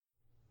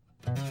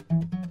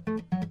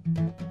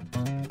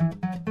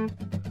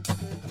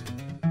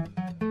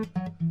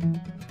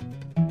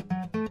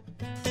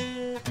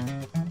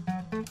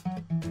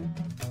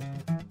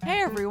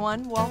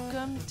everyone.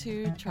 Welcome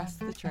to Trust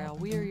the Trail.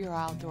 We are your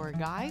outdoor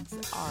guides,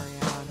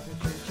 Ariane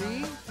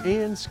Petrucci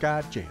and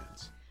Scott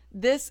Jans.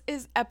 This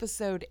is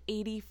episode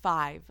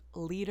 85,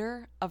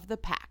 Leader of the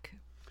Pack.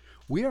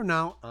 We are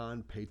now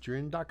on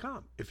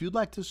Patreon.com. If you'd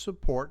like to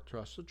support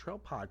Trust the Trail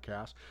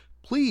podcast,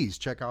 please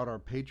check out our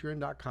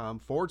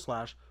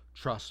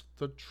Patreon.com/Trust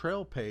the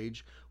Trail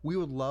page. We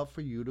would love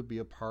for you to be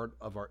a part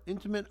of our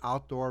intimate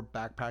outdoor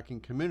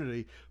backpacking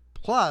community.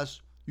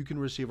 Plus, you can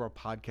receive our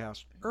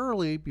podcast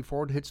early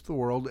before it hits the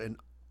world and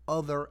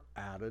other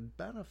added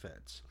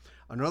benefits.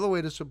 Another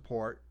way to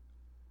support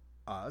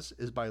us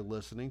is by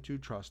listening to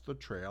Trust the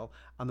Trail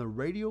on the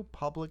Radio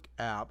Public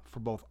app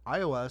for both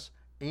iOS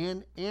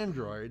and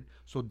Android.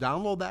 So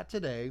download that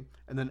today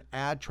and then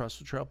add Trust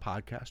the Trail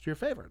podcast to your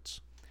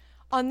favorites.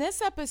 On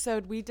this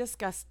episode, we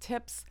discuss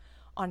tips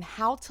on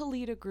how to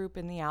lead a group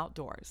in the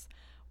outdoors,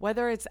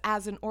 whether it's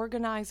as an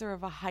organizer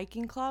of a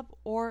hiking club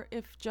or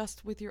if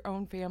just with your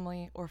own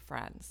family or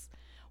friends.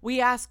 We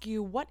ask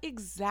you, what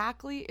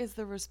exactly is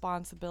the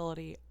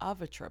responsibility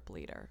of a trip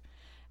leader?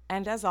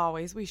 And as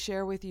always, we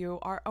share with you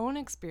our own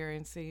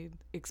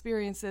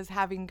experiences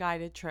having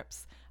guided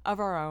trips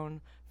of our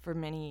own for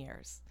many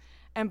years.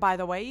 And by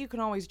the way, you can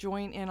always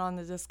join in on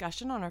the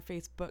discussion on our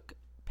Facebook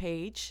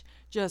page.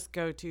 Just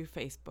go to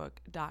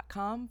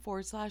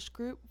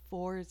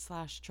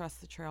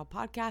facebook.com/group/Trust the Trail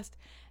podcast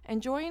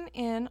and join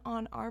in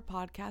on our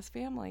podcast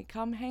family.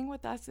 Come hang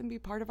with us and be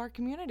part of our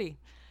community.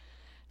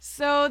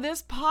 So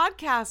this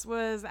podcast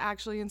was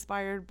actually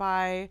inspired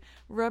by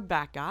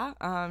Rebecca.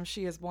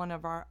 She is one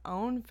of our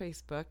own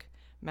Facebook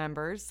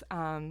members.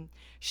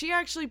 She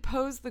actually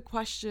posed the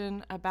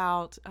question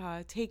about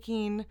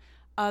taking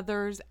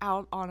others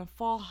out on a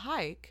fall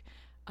hike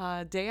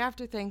day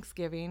after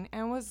Thanksgiving,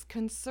 and was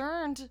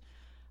concerned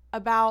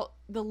about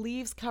the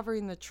leaves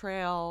covering the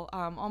trail,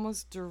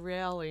 almost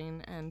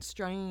derailing and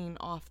straying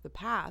off the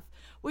path,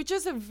 which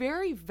is a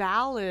very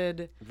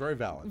valid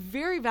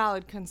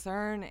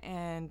concern.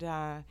 And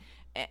the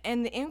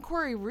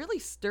inquiry really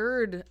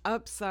stirred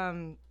up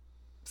some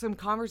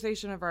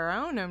conversation of our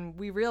own, and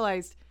we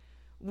realized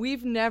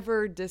we've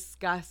never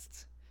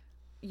discussed,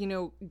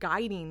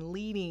 guiding,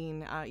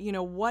 leading,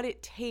 what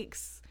it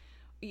takes,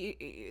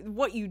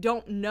 what you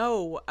don't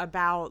know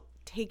about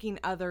taking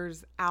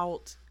others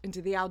out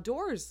into the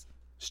outdoors.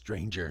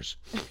 Strangers.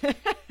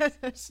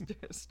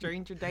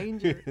 Stranger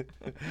danger.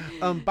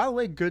 By the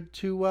way, good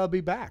to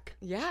be back.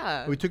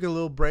 Yeah. We took a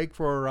little break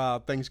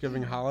for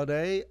Thanksgiving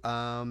holiday.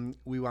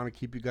 We want to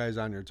keep you guys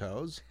on your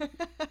toes.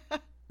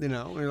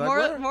 We're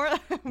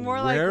like,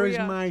 where's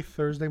my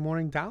Thursday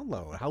morning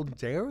download? How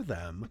dare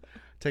them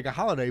take a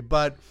holiday?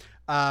 But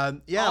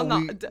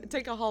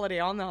take a holiday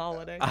on the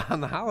holiday. On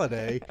the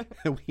holiday,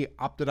 we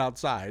opted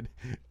outside,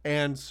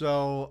 and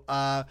so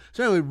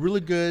anyway,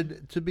 really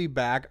good to be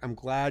back. I'm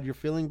glad you're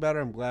feeling better.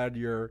 I'm glad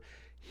you're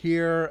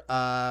here.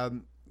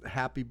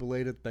 Happy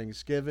belated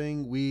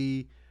Thanksgiving.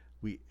 We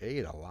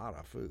ate a lot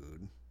of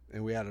food,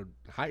 and we had a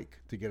hike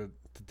to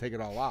take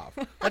it all off.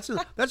 That's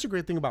a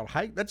great thing about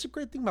hike. That's a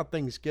great thing about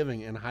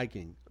Thanksgiving and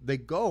hiking. They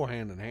go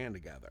hand in hand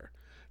together.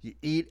 You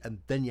eat,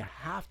 and then you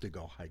have to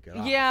go hike it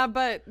off. Yeah,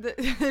 but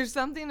there's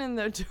something in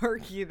the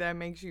turkey that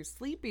makes you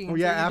sleepy. Oh,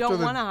 yeah, so you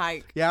don't want to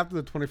hike. Yeah, after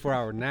the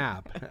 24-hour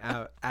nap.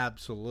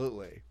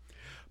 Absolutely.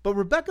 But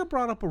Rebecca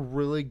brought up a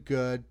really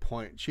good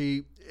point.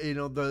 She,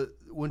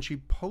 when she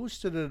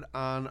posted it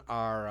on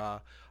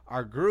our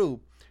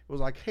group, it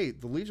was like, hey,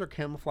 the leaves are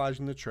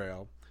camouflaging the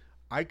trail.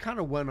 I kind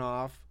of went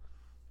off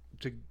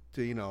to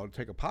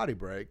take a potty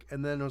break,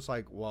 and then it was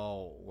like,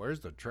 well,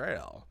 where's the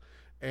trail?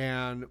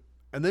 And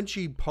then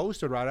she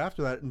posted right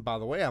after that, and by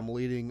the way, I'm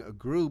leading a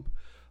group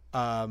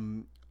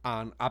on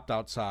Opt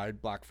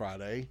Outside Black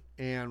Friday,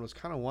 and was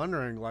kind of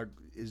wondering, like,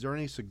 is there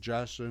any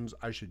suggestions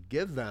I should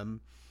give them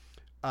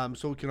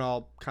so we can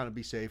all kind of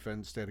be safe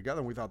and stay together?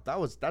 And we thought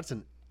that's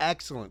an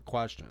excellent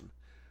question.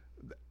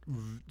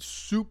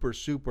 Super,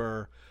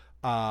 super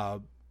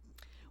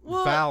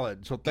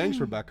valid. So thanks,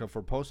 Rebecca,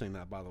 for posting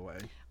that, by the way.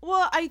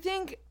 Well, I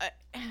think,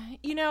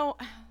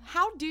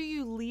 how do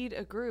you lead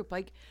a group?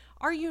 Like,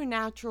 are you a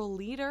natural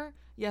leader?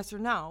 Yes or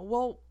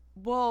no?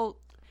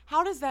 Well,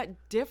 how does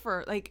that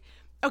differ? Like,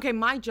 okay,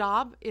 my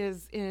job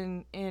is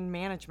in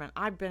management.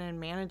 I've been in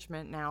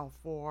management now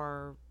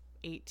for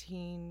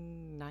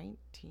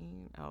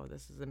 19. Oh,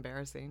 this is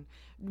embarrassing.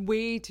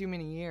 Way too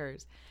many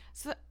years.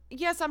 So,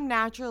 yes, I'm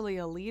naturally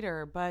a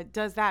leader, but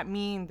does that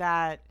mean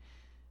that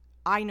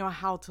I know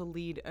how to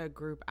lead a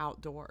group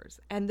outdoors?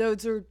 And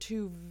those are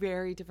two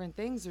very different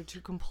things. They're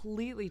two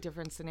completely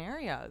different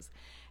scenarios.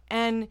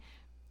 And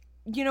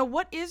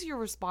what is your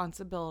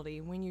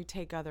responsibility when you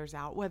take others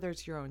out, whether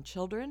it's your own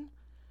children,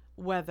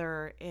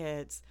 whether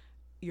it's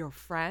your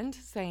friend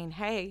saying,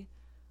 hey,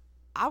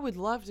 I would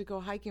love to go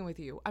hiking with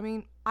you. I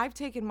mean, I've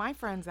taken my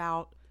friends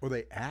out. Or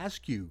they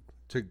ask you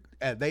to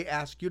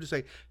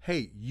say,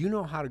 hey, you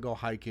know how to go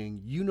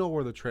hiking. You know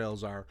where the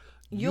trails are.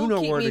 You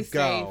know where to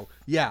go.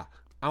 Yeah,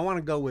 I want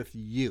to go with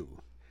you.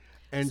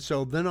 And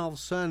so then all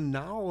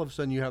of a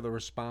sudden you have the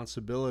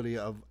responsibility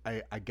of,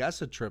 I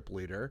guess, a trip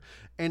leader.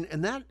 And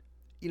that,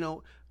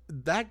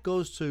 that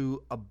goes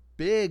to a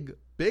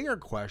bigger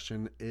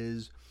question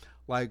is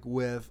like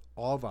with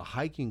all the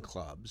hiking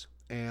clubs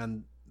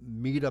and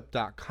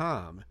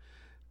meetup.com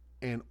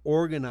and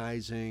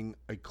organizing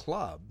a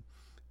club.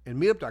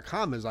 And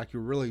meetup.com is like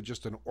you're really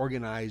just an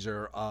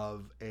organizer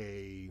of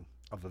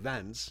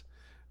events.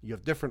 You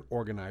have different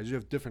organizers, you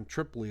have different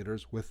trip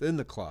leaders within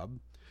the club.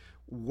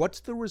 What's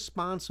the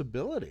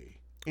responsibility?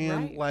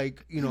 And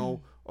like,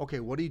 okay,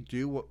 what do you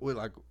do? What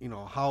like,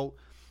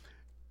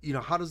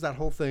 how does that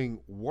whole thing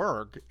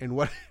work? And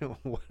what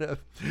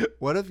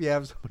if you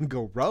have someone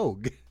go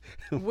rogue?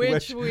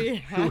 Which we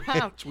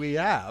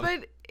have.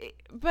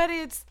 But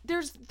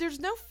there's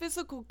no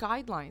physical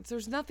guidelines.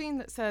 There's nothing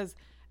that says,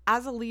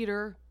 as a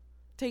leader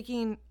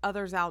taking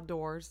others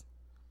outdoors,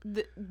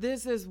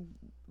 this is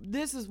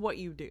what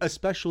you do.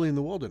 Especially in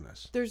the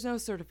wilderness. There's no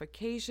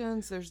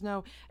certifications. There's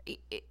no.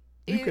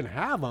 You can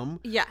have them,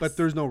 yes, but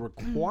there's no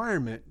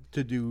requirement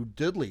to do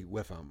diddly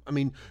with them. I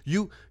mean,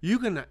 you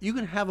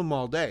can have them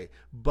all day,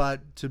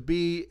 but to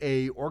be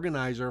a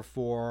organizer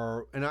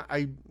for, and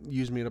I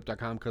use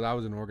Meetup.com because I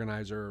was an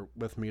organizer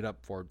with Meetup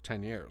for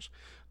 10 years.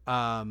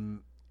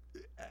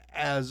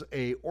 As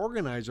a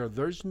organizer,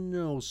 there's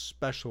no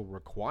special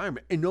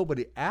requirement, and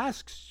nobody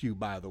asks you,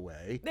 by the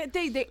way.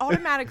 They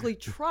automatically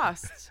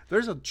trust.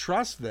 There's a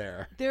trust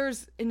there.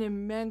 There's an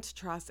immense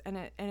trust, and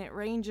it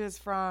ranges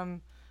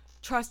from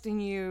trusting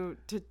you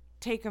to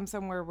take them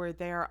somewhere where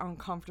they're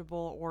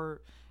uncomfortable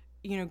or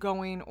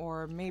going,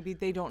 or maybe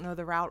they don't know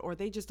the route, or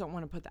they just don't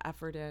want to put the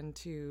effort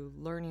into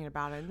learning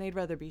about it, and they'd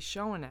rather be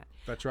showing it.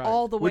 That's right.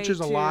 All the way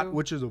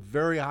which is a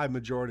very high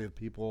majority of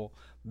people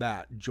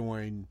that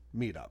join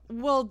Meetup.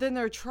 Well, then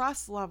their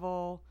trust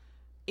level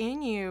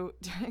in you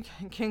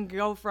can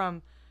go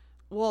from,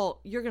 well,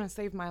 you're going to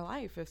save my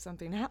life if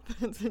something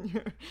happens,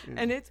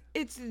 and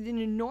it's an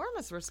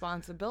enormous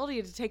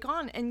responsibility to take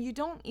on, and you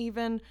don't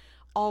even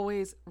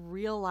always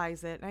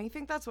realize it. And I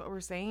think that's what we're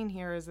saying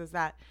here is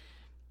that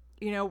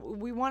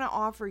we want to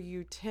offer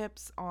you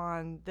tips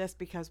on this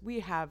because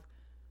we have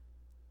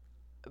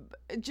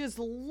just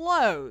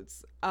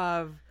loads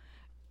of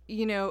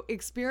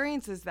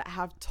experiences that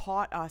have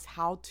taught us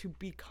how to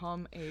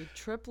become a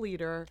trip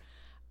leader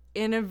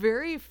in a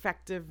very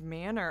effective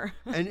manner.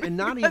 And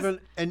not even,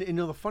 and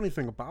the funny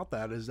thing about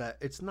that is that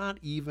it's not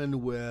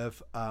even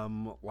with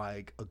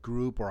like a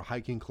group or a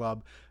hiking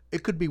club.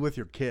 It could be with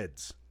your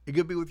kids. It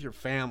could be with your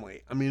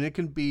family. I mean, it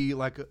can be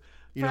like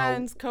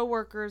friends,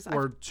 coworkers,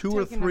 or two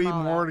or three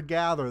more to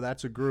gather.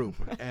 That's a group.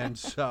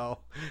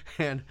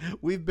 and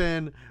we've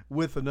been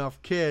with enough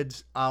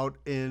kids out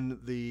in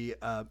the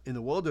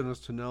wilderness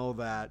to know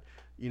that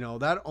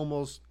that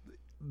almost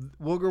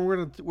we're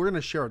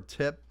gonna share a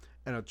tip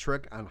and a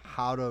trick on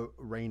how to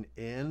rein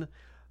in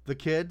the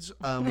kids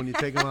when you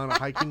take them on a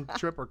hiking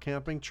trip or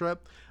camping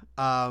trip.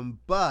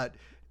 But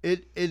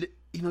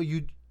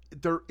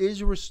there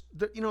is,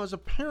 as a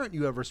parent,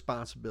 you have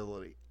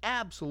responsibility.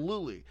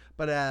 Absolutely.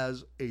 But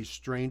as a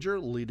stranger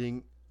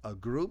leading a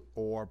group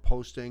or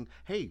posting,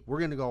 hey, we're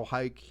going to go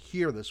hike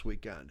here this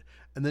weekend.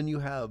 And then you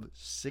have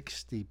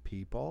 60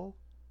 people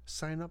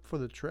sign up for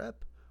the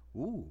trip.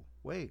 Ooh,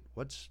 wait,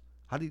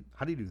 how do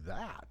you do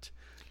that?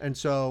 And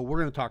so we're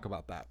going to talk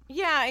about that.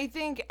 Yeah, I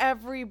think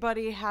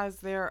everybody has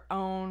their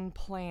own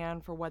plan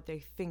for what they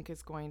think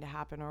is going to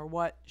happen or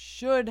what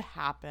should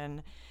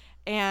happen.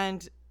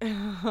 And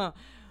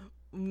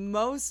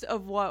most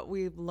of what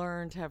we've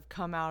learned have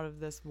come out of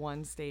this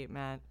one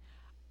statement.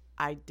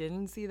 I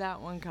didn't see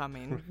that one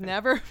coming.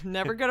 Never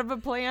could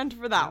have planned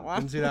for that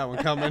one. Didn't see that one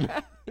coming.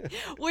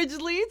 Which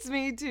leads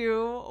me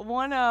to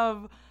one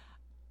of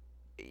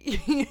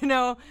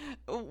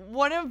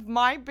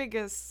my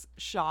biggest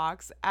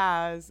shocks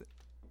as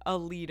a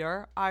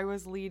leader. I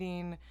was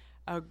leading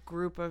a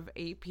group of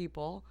 8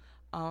 people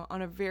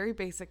on a very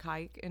basic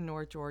hike in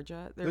North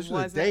Georgia. This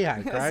was a day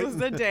hike, right? This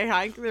was a day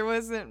hike. There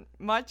wasn't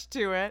much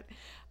to it.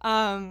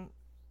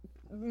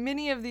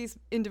 Many of these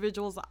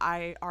individuals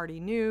I already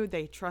knew.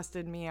 They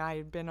trusted me. I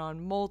had been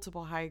on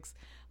multiple hikes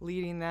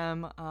leading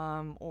them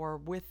or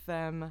with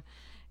them.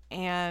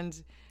 And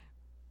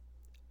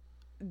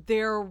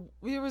it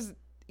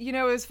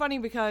was funny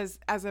because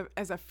as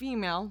a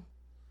female,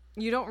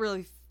 you don't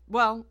really,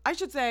 I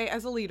should say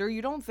as a leader,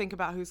 you don't think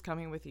about who's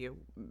coming with you,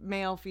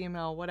 male,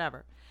 female,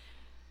 whatever.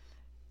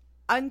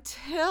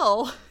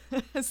 Until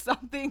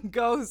something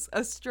goes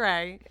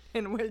astray,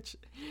 in which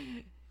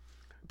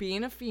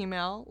being a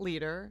female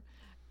leader,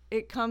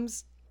 it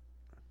comes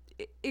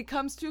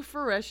to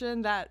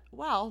fruition that,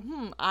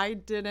 I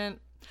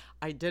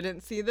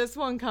didn't see this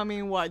one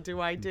coming. What do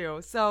I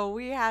do? So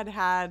we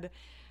had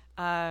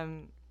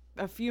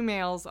a few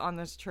males on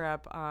this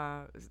trip.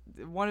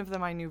 One of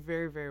them I knew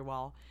very, very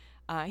well.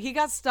 He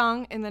got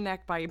stung in the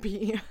neck by a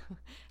bee.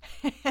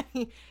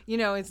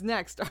 His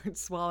neck started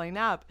swelling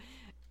up.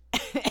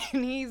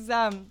 And he's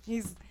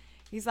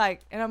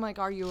like, and I'm like,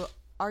 are you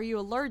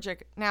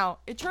allergic? Now,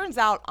 it turns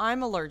out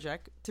I'm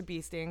allergic to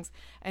bee stings.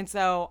 And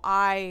so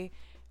I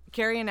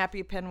carry an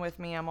EpiPen with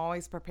me. I'm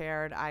always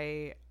prepared.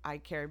 I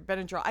carry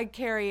Benadryl. I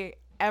carry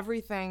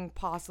everything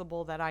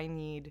possible that I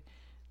need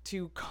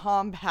to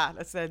combat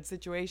a said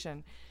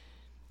situation.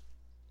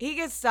 He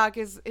gets stuck.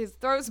 His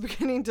throat's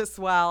beginning to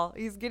swell.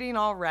 He's getting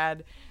all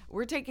red.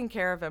 We're taking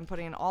care of him,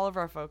 putting all of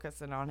our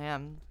focus in on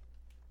him.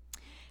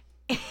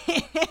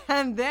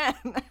 And then,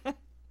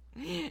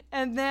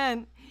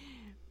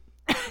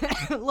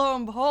 lo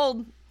and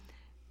behold,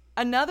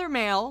 another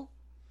male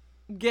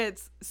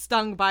gets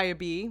stung by a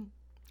bee.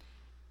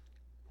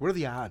 What are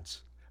the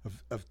odds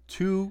of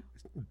two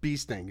bee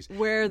stings?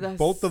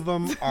 Both of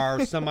them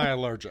are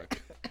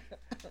semi-allergic.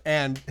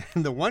 And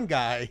the one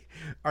guy,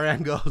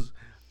 Ariane goes,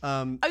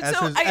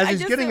 as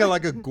he's getting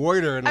like a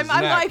goiter in his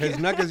neck, his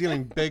neck is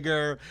getting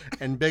bigger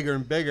and bigger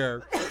and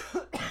bigger.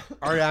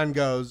 Ariane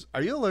goes,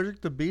 "Are you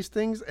allergic to bee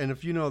stings?" And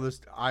if you know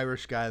this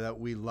Irish guy that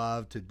we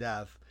love to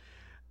death,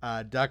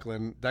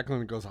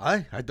 Declan goes,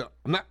 I'm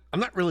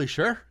not really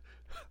sure.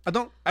 I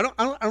don't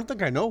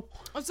think I know.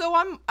 So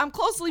I'm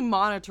closely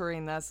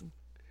monitoring this.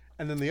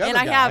 And then the other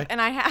guy,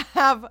 I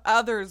have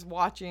others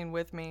watching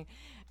with me.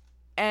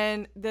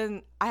 And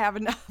then I have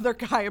another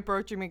guy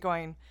approaching me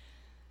going,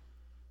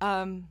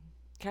 can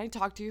I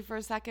talk to you for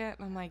a second?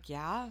 And I'm like,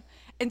 yeah.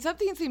 And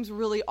something seems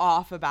really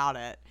off about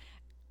it.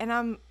 And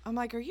I'm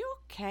like, are you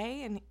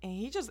okay? And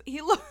he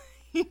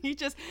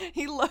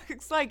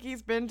looks like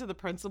he's been to the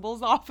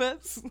principal's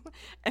office.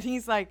 And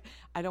he's like,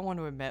 I don't want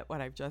to admit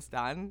what I've just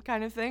done,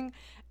 kind of thing.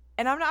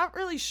 And I'm not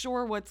really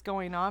sure what's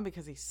going on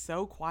because he's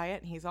so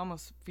quiet and he's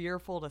almost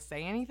fearful to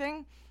say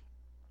anything.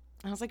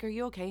 I was like, are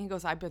you okay? He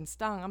goes, I've been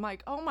stung. I'm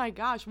like, oh my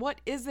gosh, what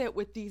is it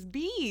with these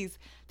bees?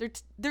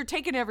 They're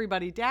taking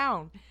everybody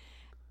down.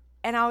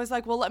 And I was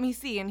like, well, let me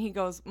see. And he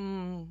goes,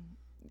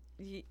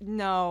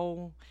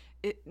 no,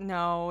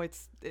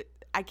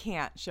 I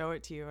can't show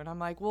it to you. And I'm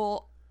like,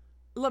 well,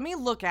 let me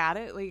look at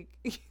it. Like,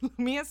 let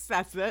me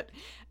assess it.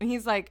 And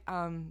he's like,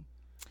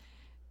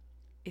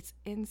 it's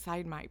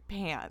inside my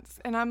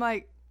pants. And I'm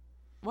like,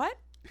 what?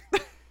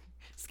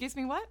 Excuse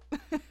me, what?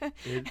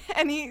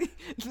 And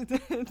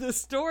the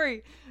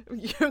story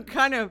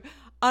kind of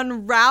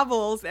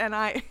unravels, and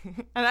I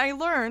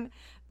learn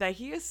that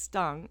he is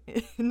stung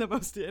in the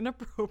most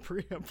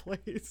inappropriate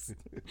place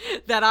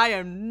that I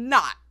am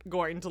not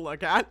going to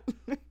look at.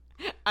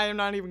 I am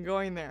not even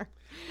going there.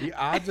 The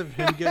odds of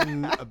him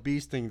getting a bee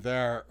sting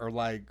there are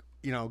like,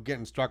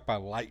 getting struck by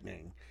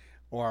lightning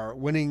or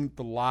winning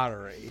the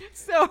lottery.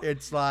 So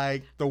it's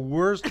like the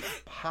worst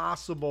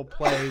possible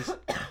place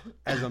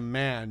as a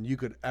man you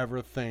could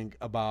ever think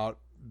about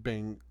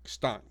being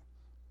stung.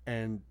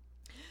 And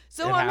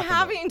so I'm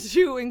having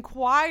to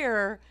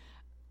inquire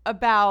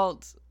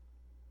about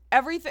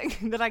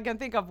everything that I can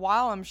think of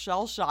while I'm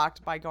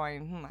shell-shocked by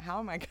going, how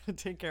am I going to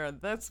take care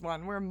of this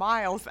one? We're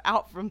miles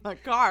out from the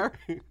car.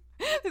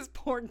 This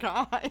poor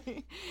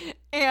guy.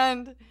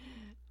 And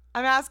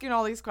I'm asking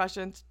all these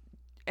questions,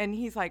 and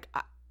he's like,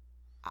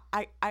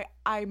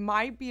 I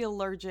might be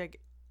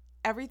allergic.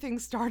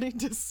 Everything's starting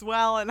to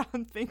swell, and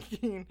I'm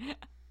thinking,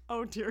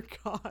 oh dear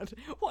God,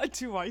 what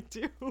do I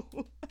do?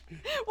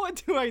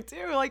 What do I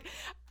do? Like,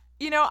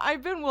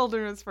 I've been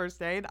wilderness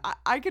first aid.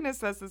 I can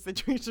assess the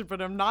situation,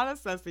 but I'm not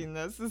assessing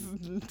this. This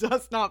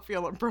does not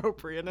feel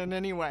appropriate in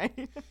any way.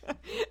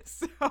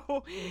 So,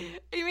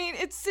 I mean,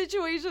 it's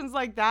situations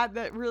like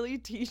that really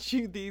teach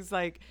you these,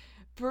 like,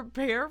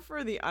 prepare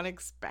for the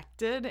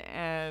unexpected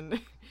and,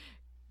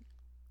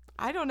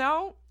 I don't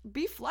know,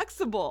 be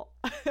flexible.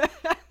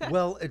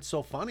 Well, it's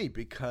so funny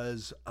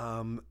because,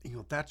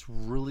 that's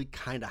really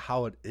kind of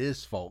how it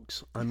is,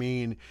 folks. I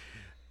mean,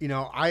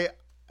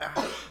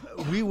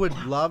 we would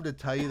love to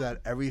tell you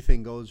that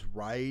everything goes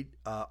right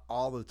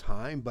all the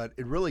time, but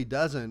it really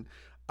doesn't.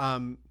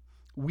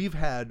 We've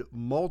had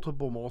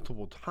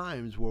multiple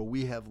times where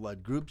we have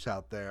led groups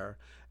out there,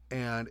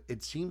 and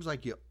it seems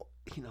like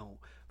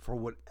for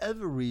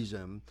whatever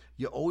reason,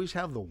 you always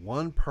have the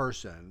one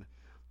person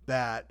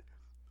that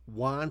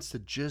wants to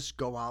just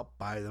go out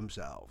by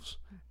themselves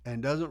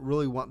and doesn't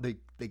really want. They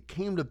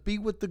came to be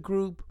with the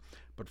group,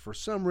 but for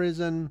some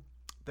reason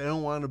they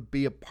don't want to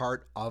be a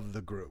part of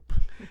the group.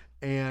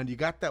 And you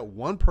got that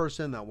one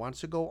person that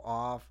wants to go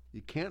off.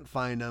 You can't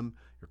find them.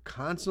 You're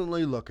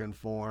constantly looking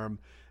for him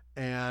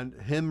and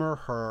him or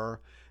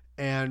her.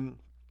 And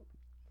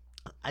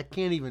I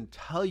can't even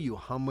tell you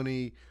how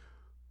many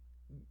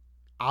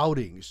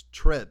outings,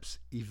 trips,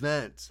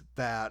 events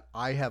that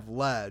I have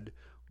led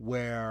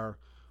where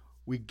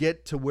we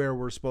get to where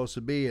we're supposed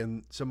to be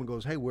and someone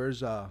goes, hey,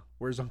 where's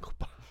Uncle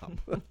Bob?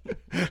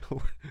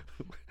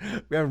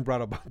 We haven't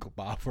brought up Uncle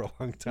Bob for a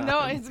long time.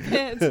 No, it's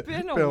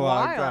been a while.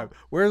 Long time.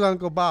 Where's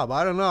Uncle Bob?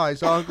 I don't know. I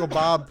saw Uncle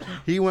Bob.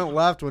 He went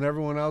left when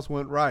everyone else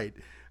went right.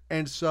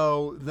 And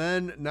so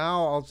then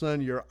now all of a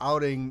sudden you're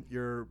outing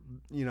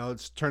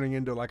it's turning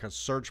into like a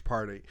search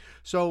party.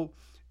 So,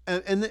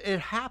 and it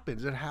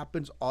happens. It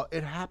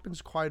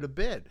happens quite a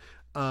bit.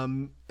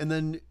 And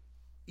then,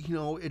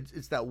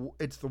 it's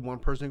the one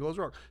person who goes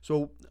wrong.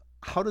 So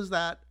how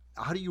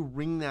do you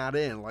ring that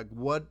in? Like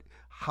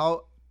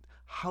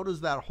how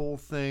does that whole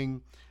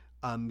thing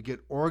get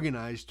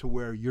organized to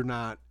where you're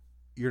not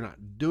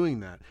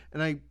doing that?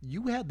 And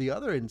you had the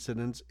other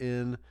incidents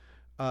in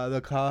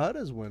the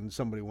Coahudas when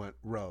somebody went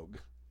rogue.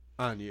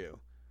 on you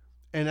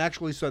and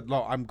actually said,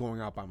 no, I'm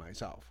going out by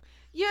myself?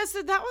 Yeah,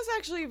 so that was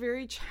actually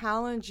very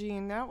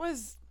challenging. That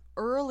was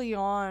early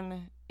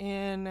on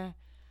in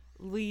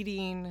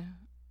leading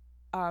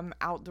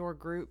outdoor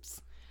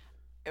groups.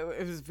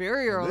 It was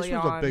very early This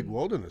was on. a big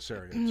wilderness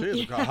area, too.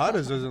 The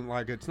Cohuttas isn't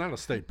like, it's not a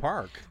state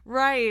park.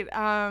 Right.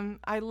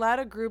 I led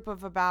a group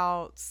of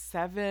about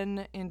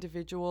 7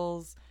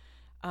 individuals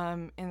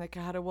in the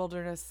Cohutta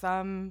Wilderness.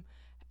 Some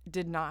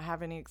did not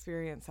have any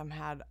experience. Some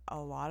had a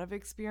lot of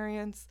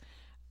experience.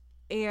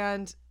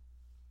 And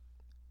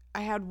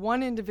I had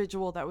one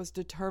individual that was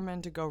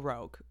determined to go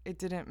rogue. It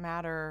didn't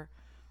matter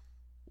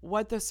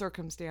what the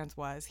circumstance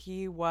was.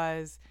 He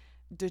was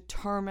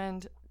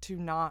determined to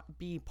not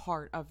be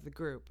part of the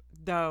group,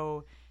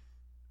 though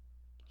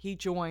he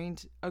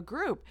joined a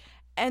group.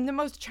 And the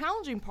most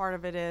challenging part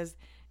of it is,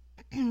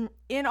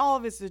 in all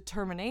of his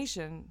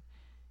determination,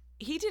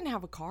 he didn't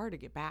have a car to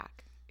get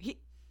back.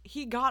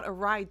 He got a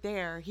ride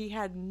there. He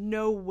had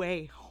no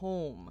way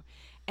home.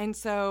 And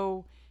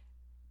so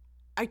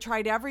I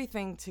tried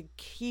everything to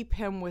keep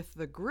him with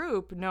the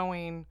group,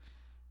 knowing,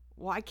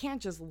 well, I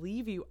can't just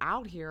leave you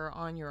out here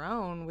on your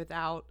own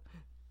without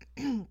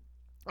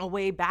a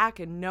way back,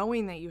 and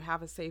knowing that you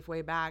have a safe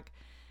way back.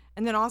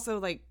 And then also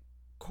like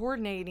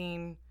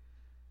coordinating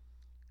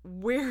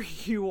where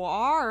you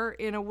are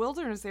in a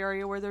wilderness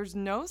area where there's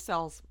no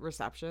cell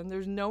reception,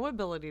 there's no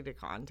ability to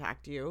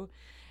contact you.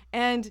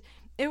 And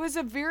it was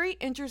a very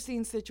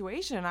interesting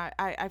situation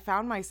I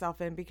found myself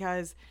in,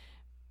 because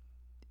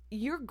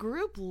your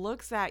group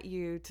looks at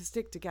you to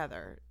stick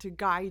together, to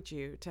guide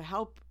you, to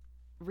help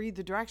read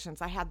the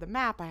directions. I had the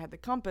map, I had the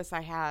compass,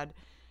 I had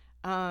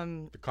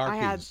The car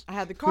keys. I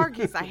had the car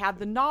keys, I had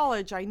the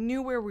knowledge, I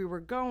knew where we were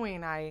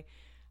going.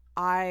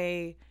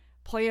 I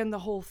planned the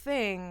whole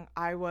thing.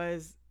 I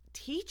was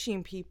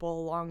teaching people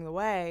along the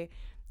way,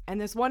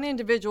 and this one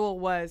individual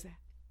was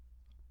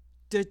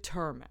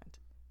determined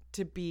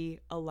to be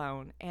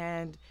alone.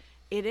 And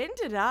it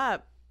ended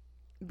up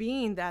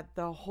being that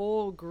the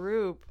whole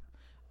group,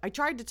 I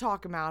tried to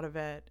talk him out of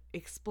it,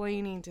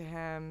 explaining to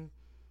him,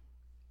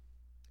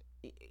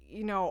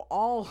 you know,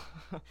 all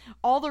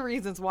the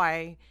reasons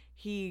why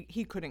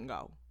he couldn't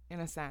go, in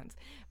a sense.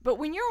 But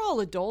when you're all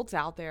adults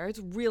out there, it's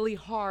really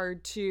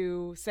hard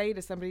to say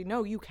to somebody,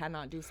 no, you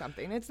cannot do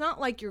something. It's not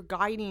like you're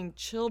guiding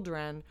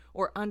children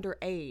or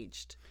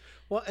underaged.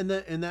 Well, and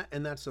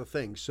that's the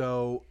thing.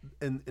 So,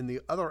 and the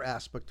other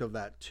aspect of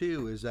that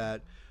too is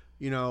that,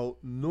 you know,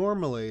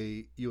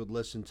 normally you would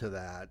listen to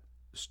that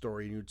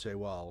story and you'd say,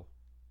 well,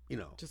 you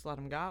know, just let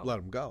them go. Let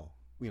them go.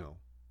 You know,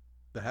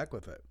 the heck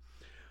with it.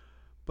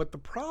 But the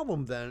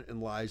problem then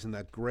lies in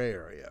that gray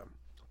area.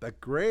 That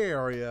gray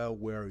area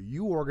where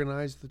you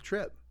organized the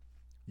trip.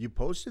 You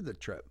posted the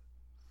trip.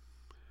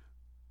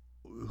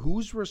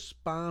 Who's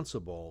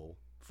responsible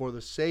for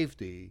the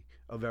safety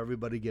of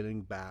everybody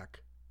getting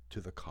back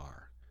to the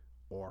car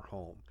or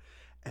home?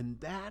 And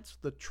that's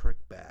the trick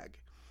bag.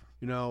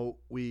 You know,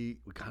 we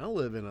kind of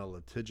live in a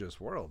litigious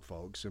world,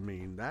 folks. I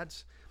mean,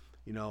 that's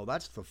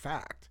the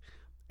fact.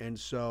 And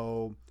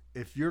so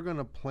if you're going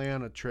to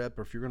plan a trip,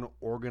 or if you're going to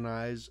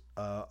organize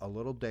a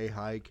little day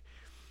hike,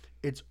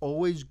 it's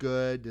always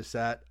good to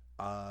set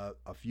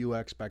a few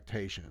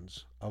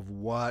expectations of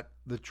what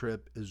the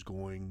trip is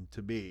going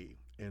to be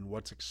and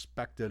what's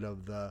expected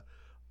of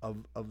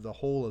the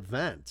whole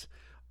event.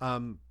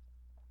 You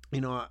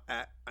know,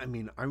 I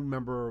mean, I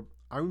remember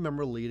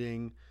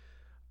leading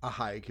a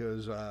hike. It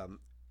was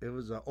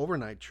an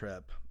overnight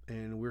trip,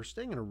 and we were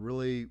staying in a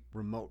really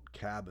remote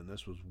cabin.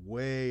 This was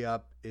way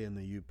up in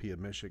the UP of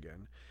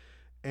Michigan.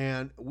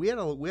 And we had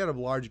a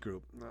large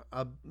group,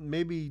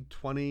 maybe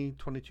 20,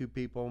 22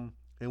 people,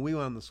 and we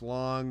went on this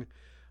long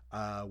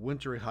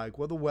wintry hike.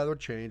 Well, the weather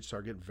changed,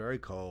 started getting very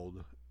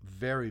cold,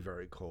 very,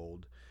 very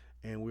cold,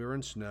 and we were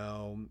in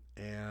snow.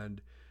 And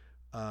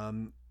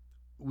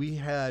we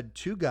had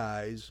 2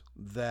 guys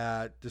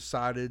that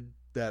decided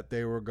that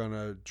they were going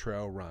to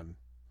trail run,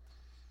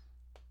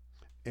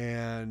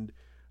 and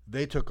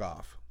they took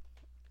off.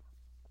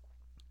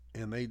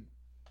 And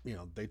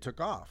they took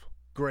off.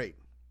 Great.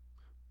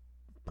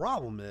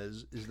 Problem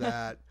is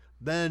that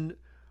then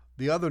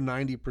the other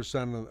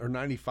 90% or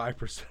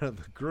 95%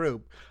 of the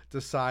group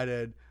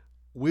decided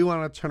we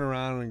want to turn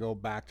around and go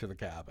back to the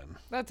cabin.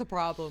 That's a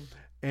problem.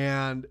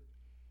 And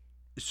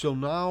so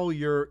now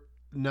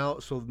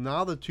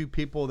the 2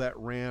 people that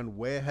ran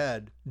way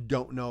ahead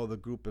don't know the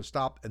group has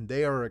stopped, and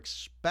they are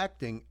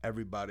expecting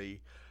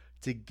everybody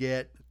to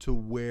get to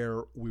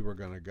where we were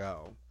going to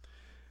go.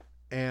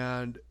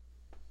 And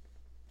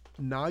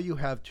now you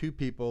have 2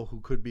 people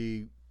who could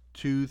be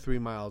 2-3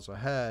 miles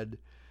ahead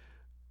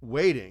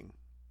waiting,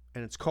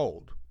 and it's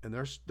cold, and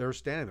they're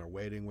standing there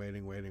waiting.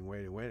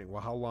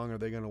 Well, how long are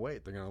they going to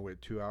wait? They're going to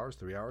wait 2 hours,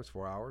 3 hours,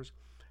 4 hours,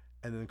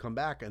 and then come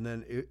back. And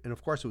then and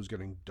of course it was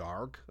getting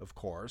dark. Of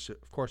course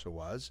it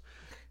was.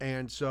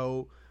 And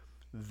so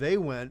they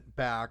went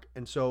back.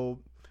 And so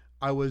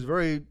I was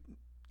very,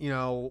 you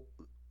know,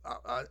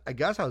 I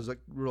guess I was like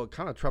real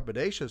kind of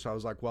trepidatious. I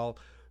was like, well,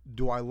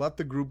 do I let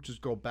the group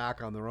just go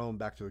back on their own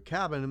back to the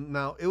cabin? And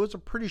now, it was a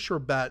pretty sure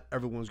bet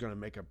everyone was going to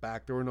make it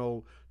back. There were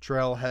no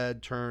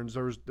trailhead turns.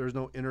 There's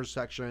no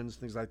intersections,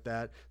 things like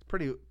that.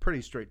 It's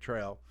pretty straight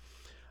trail.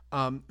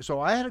 So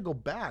I had to go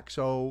back.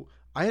 So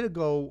I had to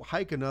go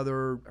hike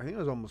another, I think it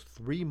was almost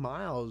 3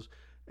 miles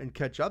and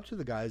catch up to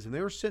the guys. And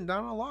they were sitting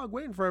down on a log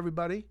waiting for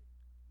everybody.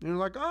 And they're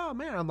like, oh,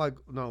 man. I'm like,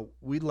 no,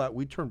 we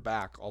turned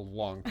back a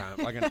long time,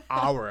 like an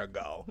hour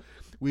ago.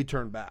 We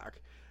turned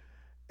back.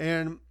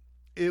 And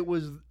it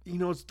was,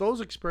 it's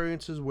those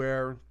experiences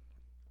where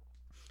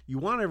you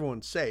want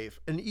everyone safe.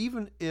 And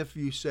even if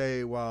you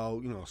say,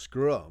 well,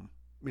 screw them,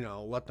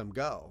 let them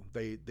go.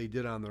 They did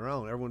it on their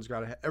own.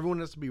 Everyone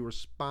has to be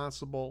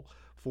responsible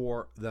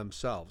for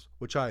themselves,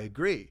 which I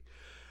agree.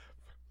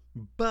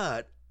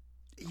 But,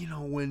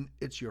 when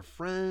it's your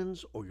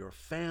friends or your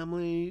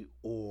family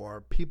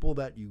or people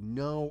that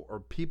or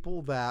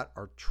people that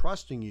are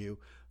trusting you,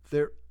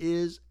 there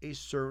is a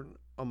certain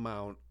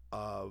amount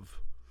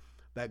of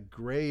that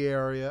gray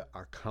area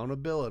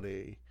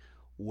accountability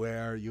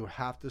where you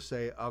have to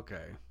say,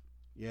 okay,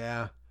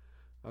 I'm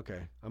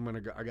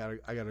gonna go. I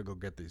gotta go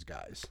get these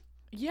guys.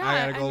 Yeah,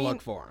 I gotta go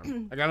look for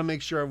them. I gotta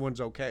make sure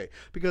everyone's okay,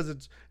 because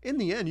it's, in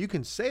the end, you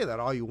can say that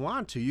all you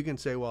want to. You can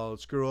say, well,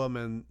 screw them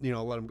and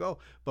let them go.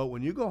 But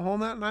when you go home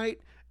that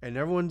night and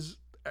everyone's,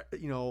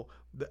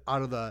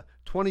 out of the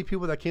 20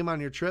 people that came on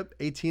your trip,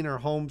 18 are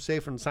home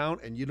safe and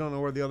sound, and you don't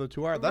know where the other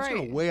 2 are, that's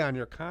gonna weigh on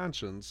your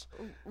conscience.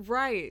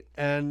 Right.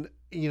 And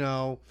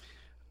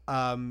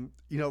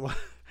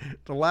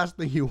the last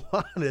thing you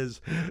want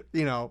is,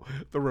 the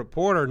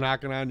reporter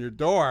knocking on your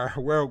door.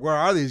 Where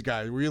are these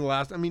guys? Were you the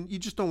last? You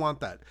just don't want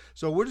that.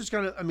 So we're just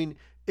going to,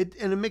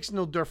 it makes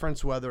no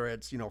difference whether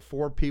it's,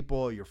 4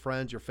 people, your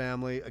friends, your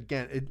family.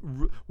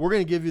 Again, we're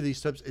going to give you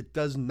these tips. It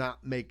does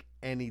not make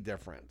any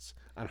difference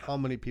on how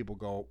many people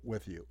go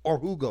with you or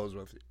who goes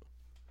with you.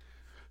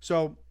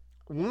 So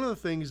one of the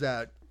things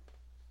that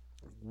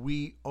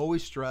we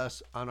always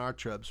stress on our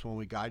trips when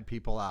we guide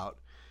people out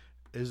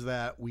is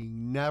that we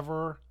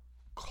never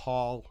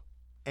call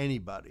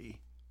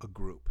anybody a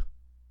group.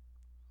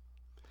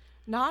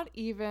 Not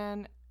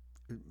even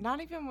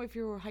if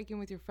you were hiking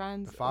with your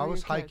friends. If I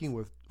was hiking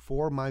with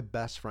 4 of my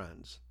best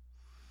friends,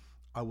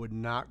 I would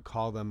not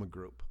call them a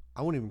group.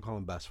 I wouldn't even call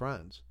them best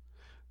friends.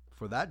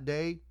 For that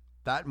day,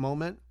 that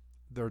moment,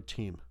 they're a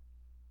team.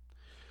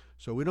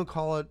 So we don't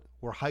call it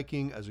we're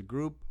hiking as a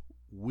group.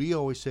 We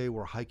always say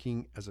we're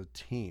hiking as a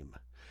team,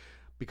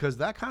 because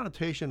that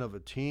connotation of a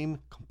team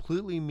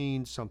completely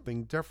means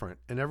something different,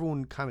 and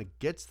everyone kind of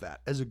gets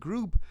that. As a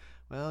group,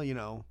 well,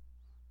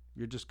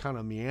 you're just kind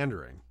of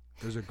meandering.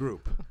 There's a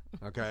group,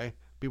 okay?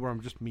 People are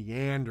just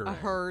meandering. A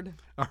herd,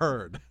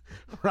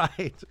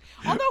 right?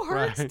 Although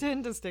herds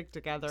tend to stick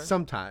together.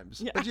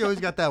 Sometimes. Yeah. But you always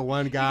got that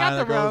one guy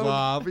that goes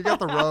off. You got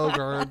the rogue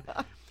herd.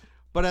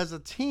 But as a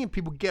team,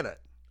 people get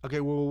it.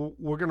 Okay, well,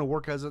 we're going to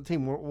work as a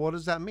team. What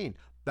does that mean?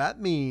 That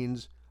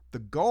means the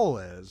goal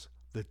is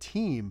the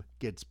team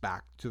gets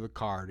back to the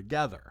car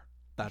together.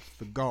 That's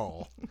the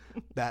goal.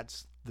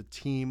 That's the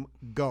team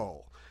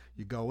goal.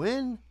 You go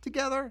in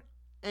together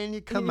and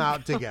you come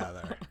out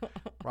together,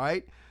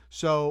 right?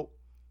 So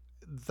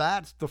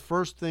that's the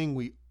first thing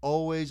we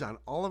always, on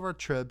all of our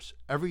trips,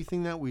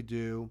 everything that we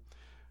do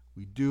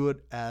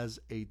it as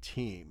a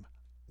team,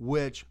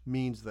 which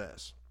means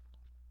this.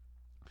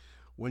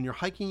 When you're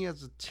hiking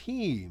as a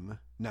team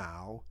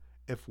now,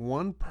 if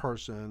one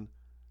person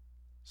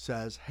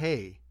says,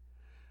 hey,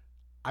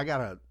 I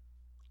gotta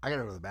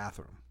go to the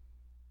bathroom,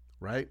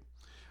 right?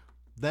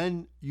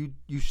 Then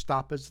you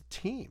stop as a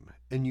team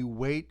and you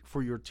wait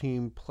for your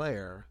team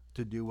player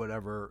to do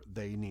whatever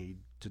they need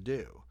to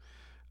do.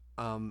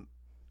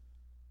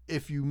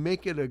 If you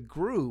make it a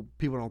group,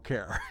 people don't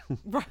care.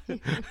 Right. They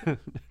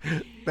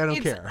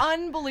don't care. It's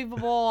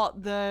unbelievable.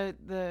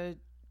 The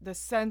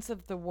sense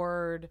of the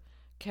word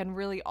can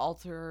really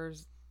alter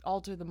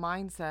the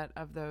mindset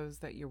of those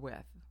that you're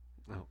with.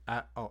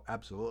 Oh,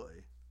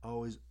 absolutely.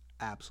 Always,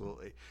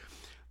 absolutely.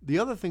 The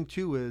other thing,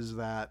 too, is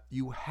that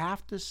you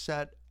have to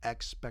set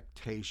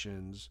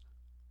expectations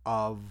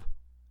of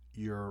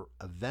your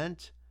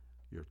event,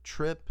 your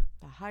trip,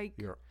 the hike,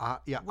 your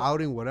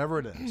outing, whatever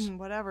it is.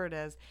 Whatever it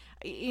is.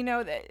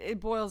 It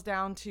boils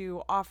down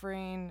to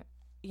offering,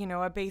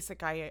 a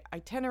basic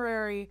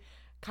itinerary,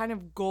 kind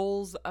of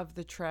goals of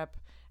the trip,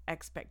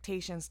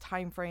 expectations,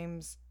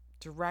 timeframes,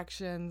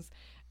 directions.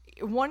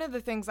 One of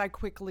the things I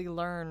quickly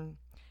learn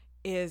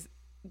is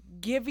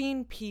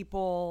giving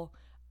people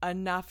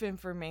enough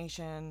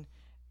information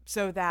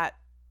so that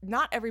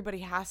not everybody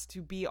has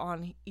to be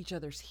on each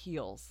other's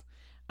heels.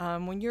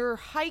 When you're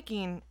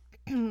hiking,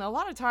 a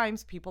lot of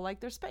times people like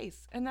their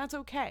space, and that's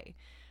okay.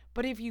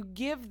 But if you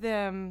give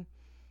them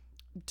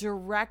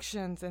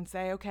directions and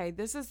say, okay,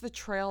 this is the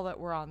trail that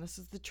we're on, this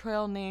is the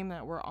trail name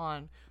that we're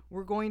on,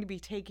 we're going to be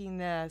taking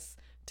this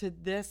to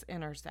this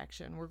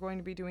intersection, we're going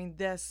to be doing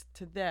this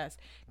to this,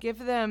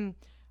 give them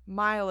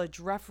mileage,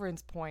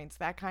 reference points,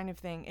 that kind of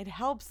thing. It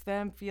helps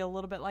them feel a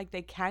little bit like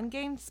they can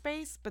gain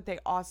space, but they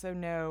also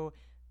know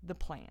the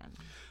plan.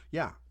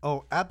 Yeah.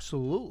 Oh,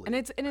 absolutely.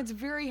 And it's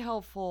very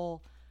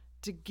helpful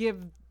to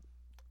give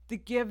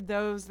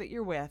those that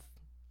you're with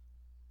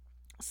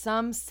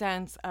some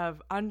sense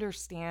of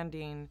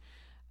understanding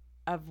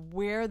of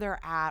where they're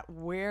at,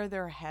 where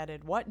they're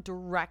headed, what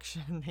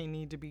direction they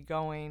need to be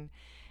going.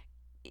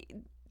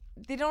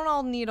 They don't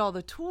all need all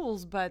the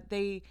tools, but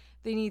they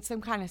need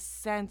some kind of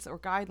sense or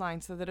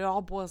guidelines so that it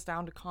all boils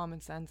down to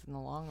common sense in the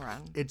long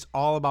run. It's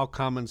all about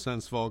common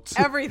sense, folks.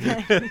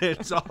 Everything.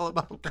 It's all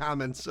about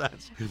common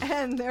sense.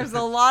 And there's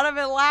a lot of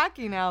it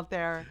lacking out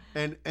there.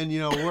 And you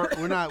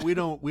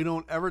know, we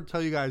don't ever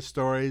tell you guys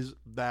stories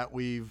that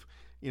we've,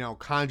 you know,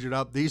 conjured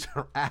up. These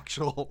are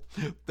actual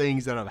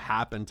things that have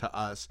happened to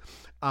us.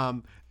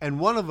 And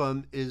one of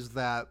them is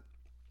that,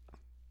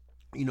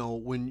 you know,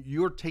 when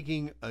you're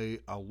taking a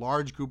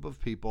large group of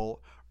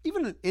people,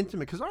 even an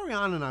intimate, because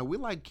Ariana and I, we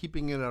like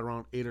keeping it at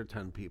around 8 or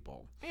 10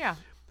 people. Yeah.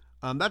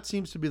 That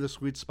seems to be the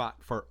sweet spot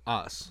for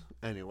us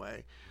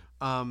anyway.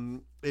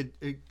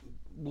 It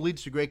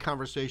leads to great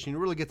conversation. You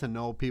really get to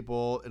know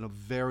people in a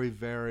very,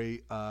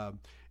 very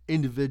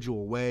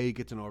individual way. You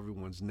get to know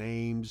everyone's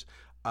names.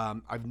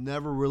 I've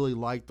never really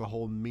liked the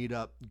whole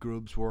meetup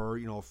groups where,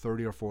 you know,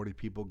 30 or 40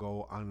 people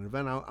go on an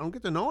event. I don't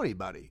get to know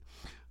anybody.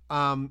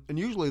 And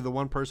usually the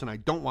one person I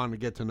don't want to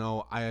get to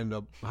know, I end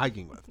up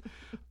hiking with.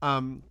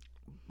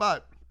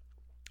 But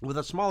with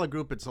a smaller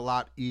group, it's a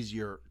lot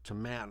easier to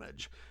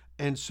manage.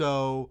 And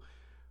so,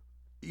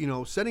 you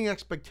know, setting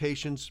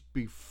expectations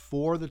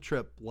before the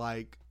trip,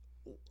 like,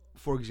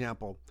 for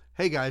example,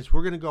 hey guys,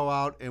 we're going to go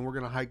out and we're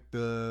going to hike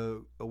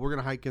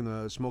in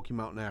the Smoky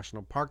Mountain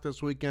National Park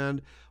this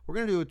weekend. We're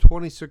going to do a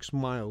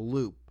 26-mile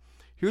loop.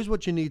 Here's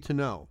what you need to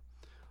know.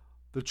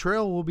 The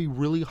trail will be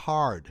really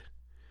hard.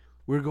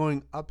 We're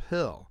going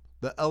uphill.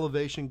 The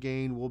elevation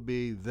gain will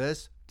be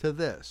this to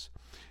this.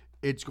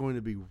 It's going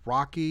to be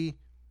rocky,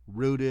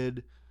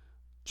 rooted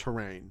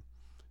terrain.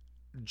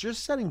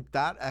 Just setting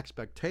that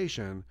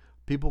expectation,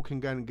 people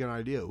can get an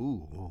idea.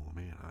 Oh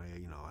man,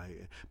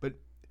 but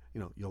you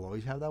know, you'll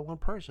always have that one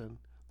person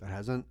that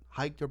hasn't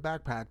hiked or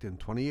backpacked in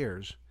 20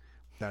 years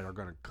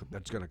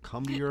that's gonna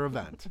come to your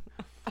event.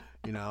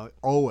 You know,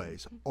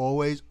 always.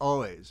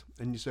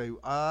 And you say,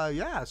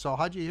 yeah, so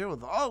how'd you hear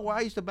with, well,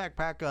 I used to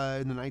backpack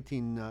in the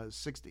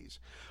 1960s.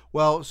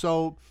 Well,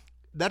 so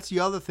that's the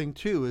other thing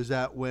too, is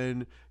that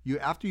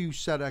after you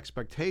set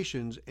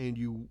expectations and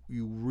you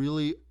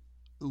really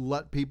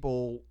let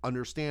people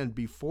understand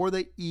before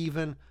they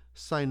even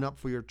sign up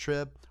for your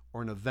trip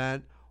or an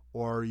event,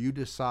 or you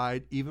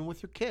decide, even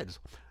with your kids,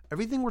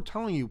 everything we're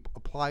telling you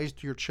applies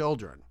to your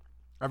children,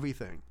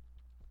 everything.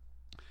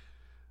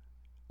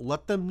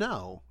 Let them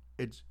know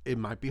it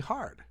might be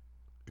hard.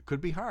 It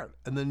could be hard.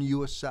 And then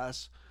you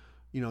assess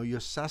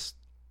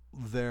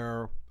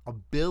their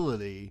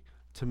ability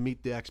to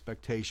meet the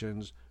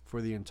expectations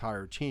for the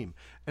entire team.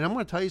 And I'm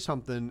going to tell you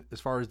something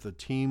as far as the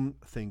team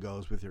thing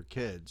goes with your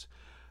kids.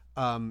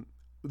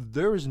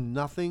 There is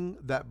nothing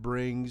that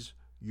brings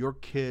your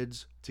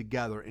kids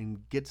together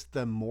and gets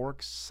them more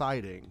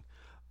excited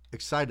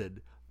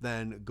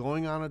than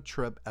going on a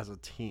trip as a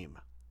team.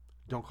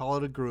 Don't call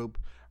it a group.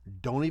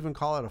 Don't even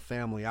call it a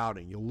family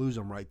outing. You'll lose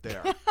them right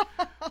there.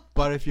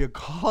 But if you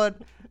call it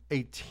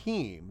a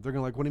team, they're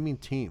going to like, what do you mean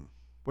team?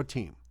 What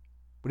team?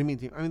 What do you mean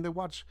team? I mean, they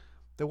watch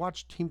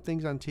team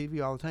things on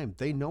TV all the time.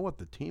 They know what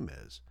the team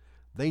is.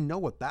 They know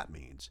what that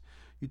means.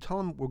 You tell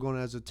them we're going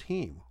as a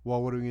team.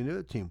 Well, what are we going to do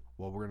as a team?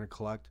 Well, we're going to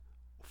collect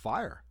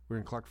fire. We're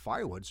going to collect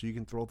firewood so you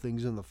can throw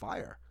things in the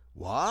fire.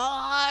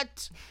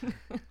 What?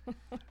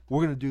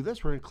 We're going to do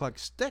this. We're going to collect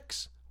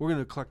sticks. We're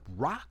going to collect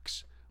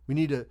rocks. We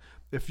need to,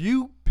 if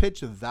you pitch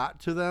that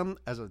to them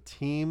as a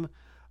team,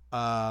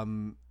 they're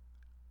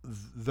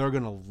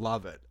going to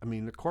love it. I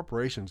mean, the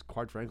corporations,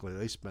 quite frankly,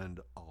 they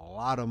spend a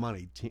lot of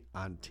money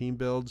on team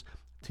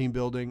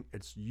building.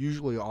 It's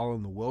usually all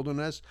in the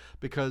wilderness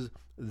because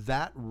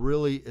that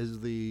really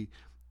is the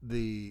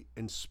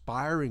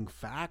inspiring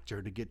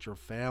factor to get your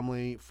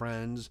family,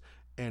 friends,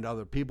 and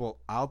other people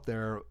out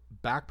there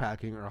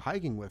backpacking or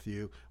hiking with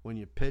you when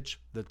you pitch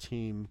the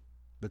team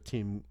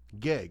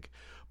gig.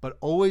 But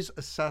always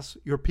assess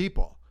your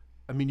people.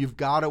 I mean, you've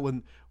got it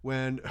when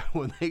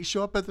they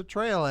show up at the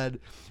trailhead.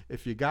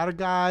 If you got a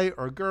guy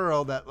or a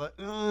girl that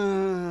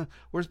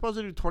we're supposed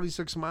to do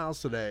 26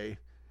 miles today,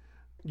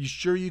 you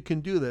sure you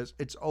can do this?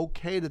 It's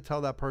okay to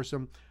tell that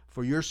person,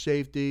 for your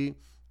safety,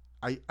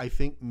 I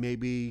think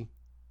maybe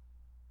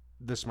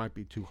this might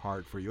be too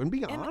hard for you, and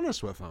be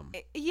honest with them.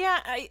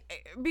 Yeah,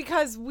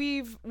 because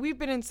we've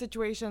been in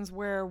situations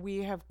where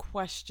we have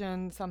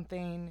questioned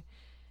something,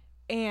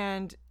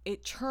 and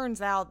it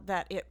turns out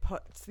that it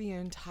puts the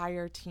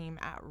entire team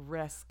at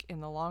risk in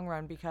the long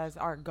run because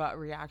our gut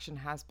reaction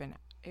has been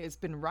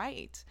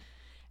right.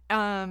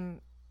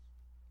 When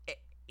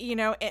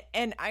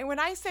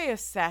I say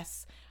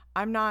assess,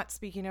 I'm not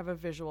speaking of a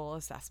visual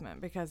assessment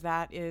because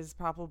that is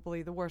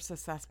probably the worst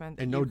assessment.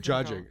 And no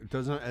judging. It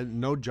doesn't.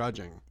 No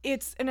judging.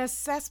 It's an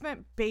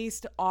assessment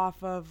based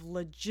off of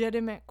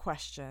legitimate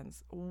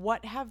questions.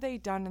 What have they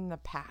done in the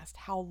past?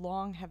 How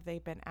long have they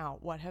been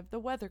out? What have the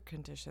weather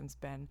conditions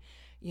been?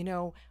 You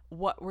know,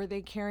 what were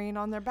they carrying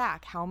on their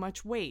back? How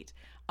much weight?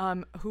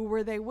 Who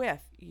were they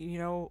with? You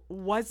know,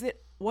 was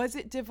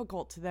it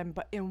difficult to them?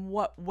 But in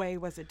what way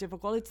was it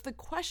difficult? It's the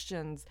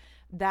questions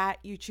that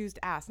you choose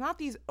to ask, not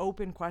these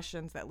open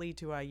questions that lead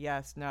to a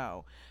yes,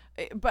 no,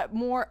 but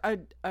more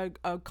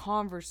a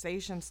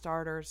conversation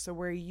starter, so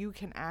where you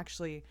can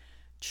actually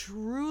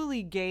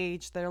truly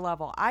gauge their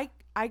level. I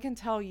can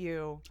tell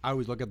you. I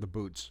always look at the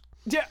boots.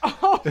 Yeah,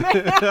 oh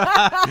man.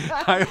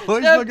 I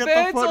always look at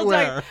the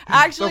footwear.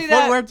 Actually, the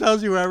footwear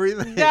tells you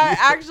everything. That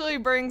actually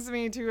brings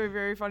me to a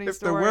very funny if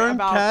story. If they're wearing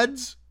about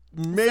Keds,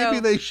 maybe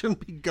they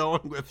shouldn't be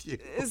going with you.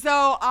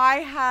 So I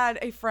had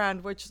a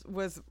friend, which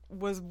was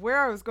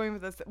where I was going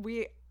with this.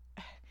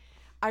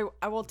 I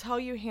will tell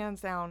you hands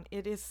down,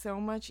 it is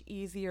so much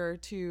easier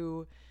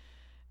to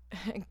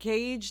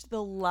gauge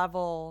the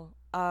level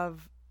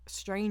of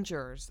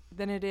strangers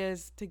than it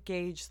is to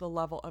gauge the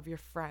level of your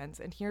friends.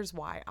 And here's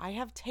why. I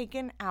have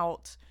taken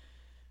out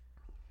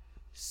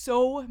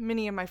so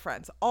many of my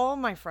friends. All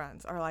my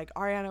friends are like,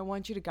 Ariana, I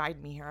want you to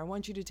guide me here. I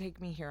want you to take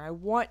me here. I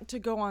want to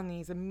go on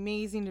these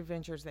amazing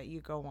adventures that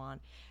you go on.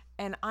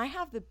 And I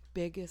have the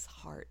biggest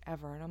heart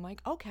ever. And I'm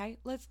like, okay,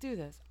 let's do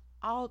this.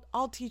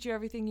 I'll teach you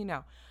everything you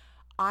know.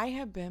 I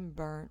have been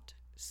burnt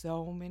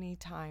so many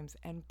times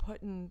and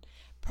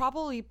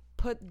probably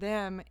put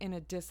them in a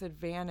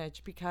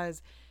disadvantage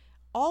because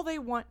all they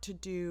want to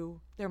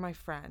do, they're my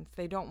friends.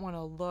 They don't want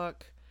to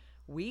look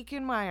weak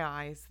in my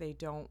eyes. They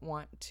don't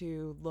want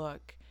to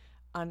look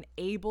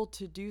unable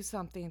to do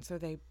something, so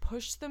they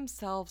push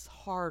themselves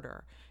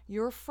harder.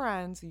 Your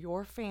friends,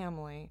 your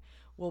family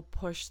will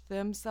push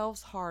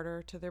themselves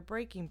harder to their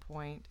breaking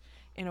point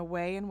in a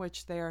way in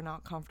which they are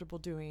not comfortable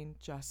doing,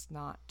 just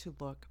not to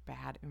look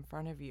bad in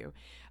front of you.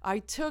 I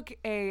took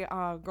a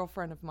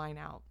girlfriend of mine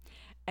out,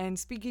 and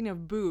speaking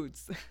of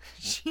boots,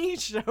 she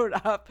showed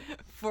up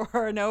for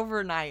an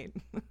overnight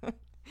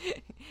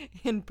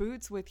in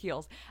boots with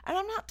heels. And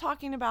I'm not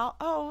talking about,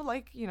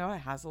 it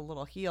has a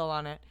little heel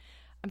on it.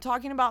 I'm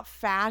talking about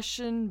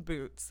fashion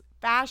boots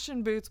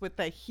with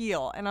the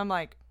heel. And I'm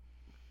like,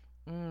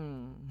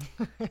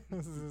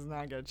 this is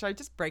not good. Should I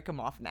just break them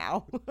off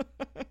now?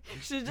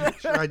 Should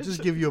I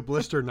just give you a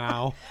blister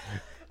now?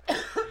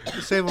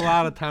 Save a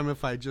lot of time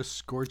if I just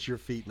scorch your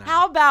feet now.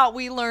 How about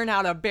we learn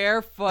how to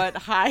barefoot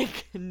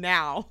hike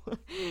now?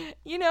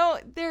 You know,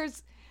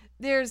 there's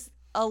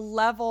a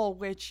level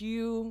which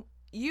you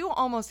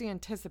almost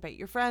anticipate.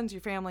 Your friends,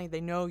 your family,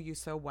 they know you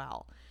so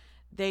well.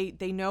 They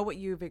know what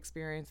you've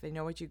experienced. They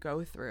know what you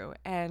go through.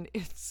 And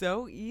it's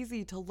so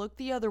easy to look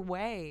the other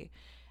way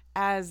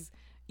as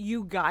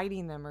you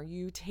guiding them or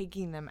you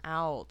taking them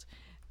out.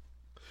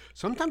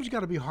 Sometimes you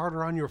got to be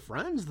harder on your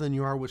friends than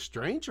you are with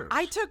strangers.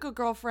 I took a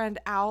girlfriend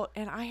out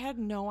and I had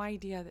no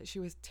idea that she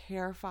was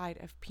terrified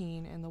of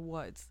peeing in the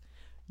woods.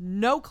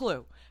 No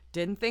clue.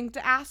 Didn't think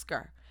to ask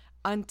her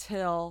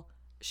until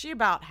she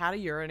about had a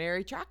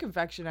urinary tract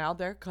infection out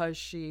there because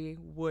she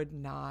would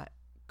not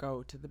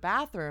go to the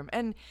bathroom.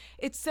 And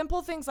it's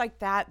simple things like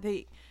that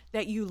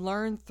that you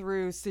learn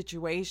through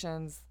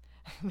situations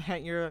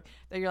that you're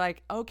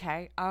like,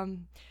 okay,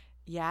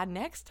 yeah,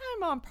 next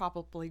time I'm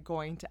probably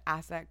going to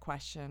ask that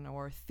question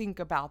or think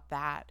about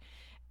that.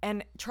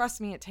 And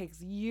trust me, it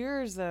takes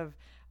years of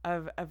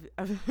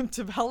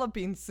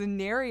developing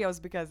scenarios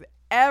because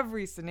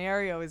every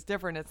scenario is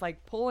different. It's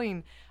like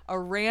pulling a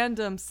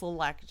random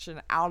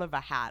selection out of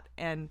a hat,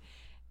 and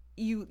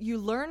you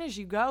learn as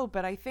you go.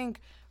 But I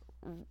think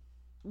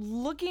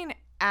looking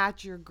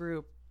at your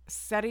group,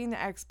 setting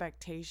the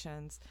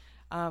expectations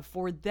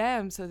for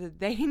them so that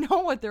they know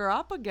what they're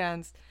up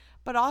against,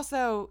 but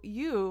also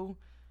you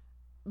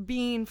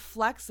being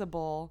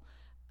flexible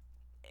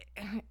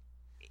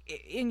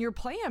in your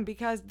plan,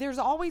 because there's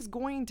always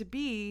going to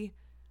be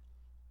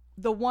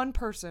the one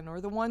person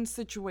or the one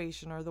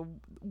situation or the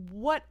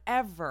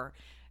whatever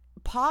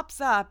pops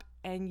up,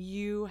 and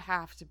you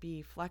have to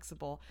be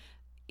flexible.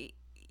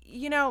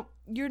 You know,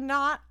 you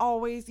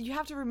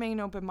have to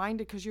remain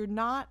open-minded because you're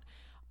not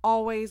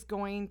always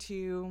going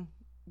to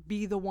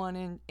be the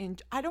one in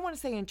I don't want to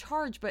say in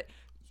charge, but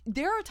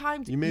there are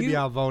times you may be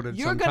outvoted.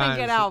 You're going to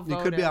get outvoted.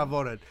 You could be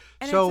outvoted.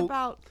 And so, it's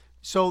about...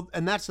 So,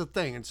 and that's the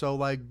thing. And so,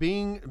 like,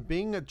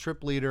 being a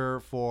trip leader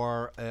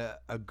for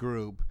a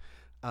group,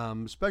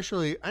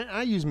 especially,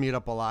 I use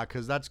Meetup a lot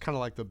because that's kind of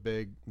like the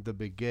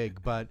big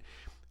gig. But,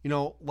 you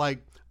know,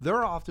 like, there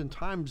are often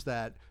times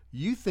that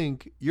you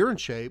think you're in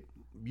shape,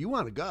 you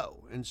want to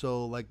go. And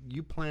so, like,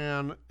 you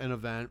plan an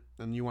event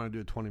and you want to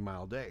do a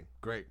 20-mile day.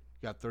 Great.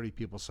 You got 30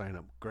 people sign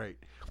up. Great.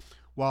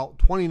 Well,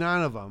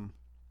 29 of them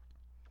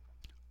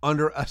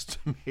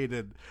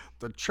underestimated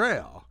the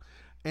trail.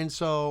 And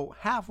so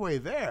halfway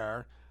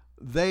there,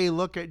 they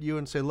look at you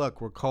and say,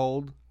 look, we're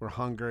cold, we're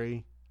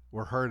hungry,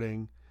 we're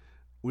hurting.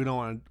 We don't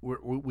want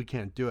to, we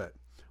can't do it.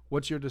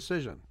 What's your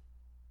decision?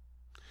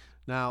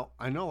 Now,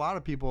 I know a lot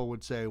of people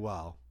would say,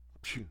 well,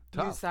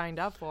 tough. You signed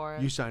up for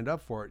it. You signed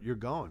up for it. You're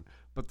going.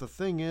 But the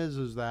thing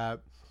is that,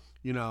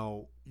 you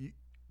know,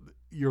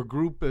 your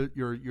group,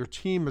 your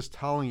team is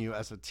telling you,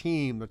 as a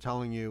team, they're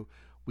telling you,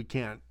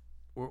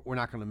 we're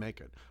not going to make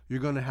it. You're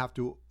going to have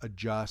to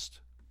adjust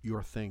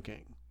your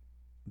thinking.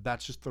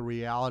 That's just the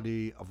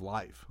reality of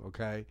life.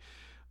 Okay.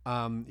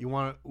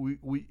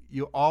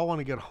 You all want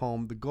to get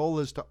home. The goal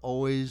is to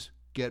always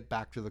get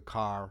back to the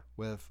car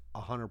with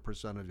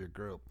 100% of your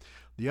group.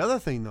 The other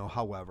thing, though,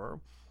 however,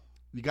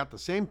 you got the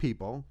same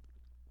people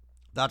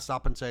that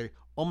stop and say,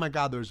 oh my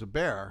God, there's a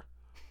bear.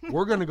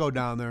 We're going to go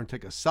down there and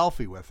take a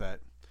selfie with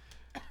it.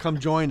 Come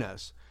join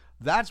us.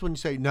 That's when you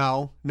say,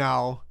 no,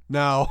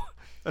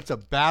 that's a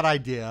bad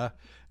idea.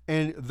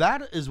 And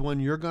that is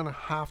when you're going to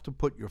have to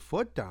put your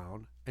foot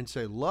down and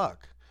say,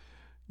 look,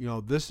 you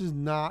know, this is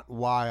not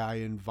why I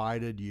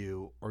invited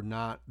you, or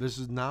not. This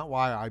is not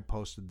why I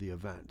posted the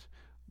event.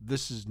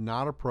 This is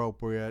not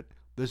appropriate.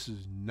 This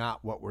is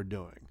not what we're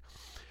doing.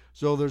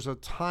 So there's a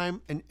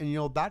time, and you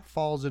know, that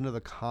falls into the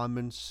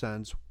common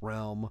sense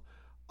realm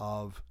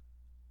of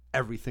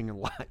everything in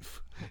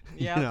life.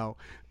 Yep. You know,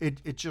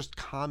 it's just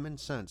common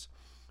sense.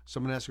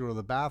 Someone has to go to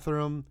the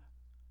bathroom,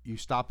 you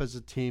stop as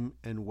a team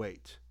and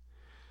wait.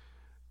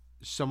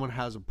 Someone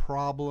has a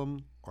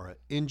problem or an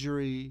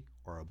injury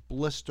or a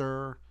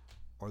blister,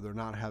 or they're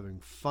not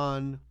having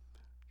fun,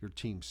 your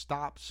team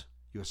stops,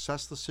 you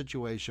assess the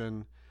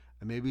situation,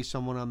 and maybe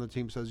someone on the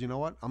team says, you know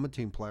what, I'm a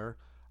team player.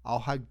 I'll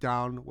hike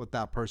down with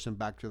that person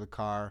back to the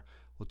car.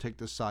 We'll take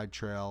the side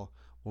trail.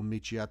 We'll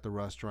meet you at the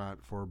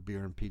restaurant for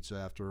beer and pizza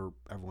after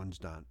everyone's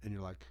done. And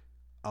you're like,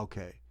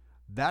 okay,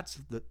 that's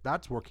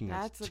working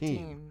as a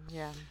team.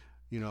 Yeah.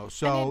 You know,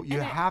 so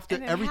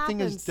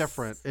everything is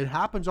different. It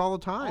happens all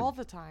the time. All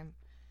the time.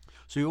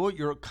 So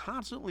you're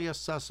constantly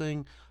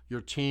assessing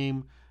your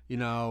team, you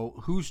know,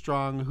 who's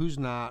strong, who's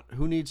not,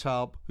 who needs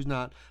help, who's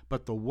not.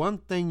 But the one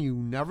thing you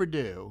never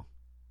do,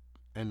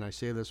 and I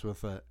say this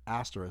with an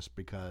asterisk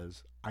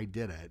because I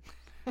did it.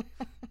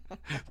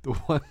 the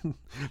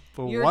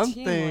one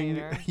thing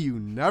leader. You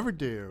never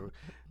do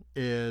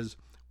is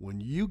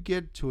when you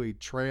get to a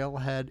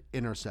trailhead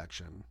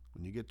intersection,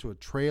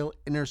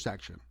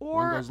 or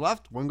one goes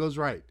left, one goes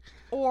right.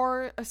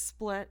 Or a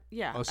split.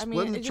 Yeah. A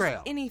split in the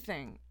trail.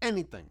 Anything.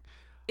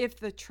 If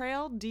the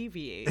trail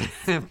deviates.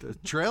 If the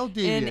trail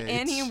deviates. In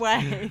any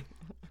way.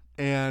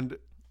 And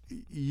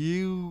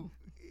you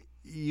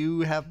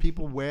have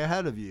people way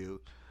ahead of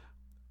you.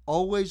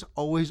 Always,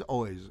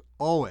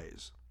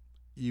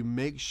 you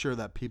make sure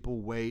that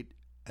people wait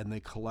and they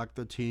collect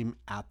the team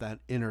at that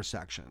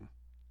intersection.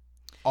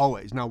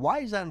 Always. Now, why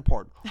is that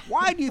important?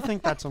 Why do you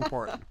think that's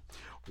important?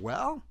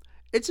 Well,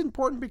 it's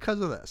important because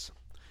of this.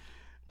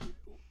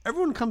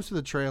 Everyone comes to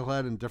the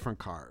trailhead in different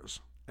cars,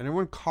 and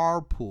everyone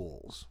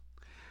carpools.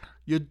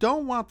 You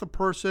don't want the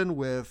person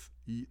with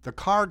the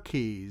car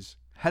keys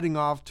heading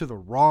off to the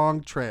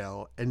wrong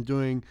trail and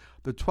doing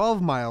the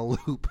 12-mile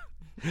loop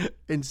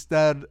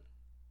instead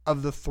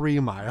of the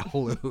 3-mile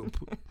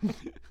loop.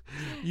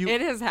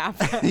 It has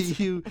happened.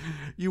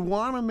 You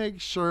want to make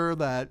sure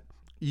that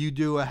you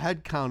do a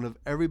head count of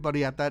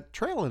everybody at that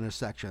trail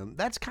intersection.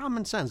 That's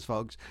common sense,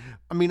 folks.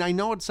 I mean, I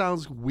know it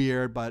sounds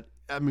weird, but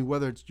I mean,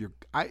 whether it's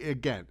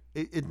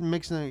it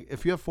makes sense.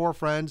 If you have 4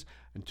 friends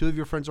and 2 of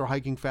your friends are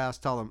hiking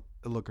fast, tell them,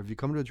 look, if you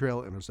come to a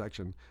trail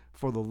intersection,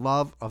 for the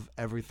love of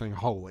everything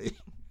holy,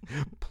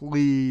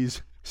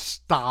 please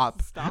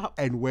stop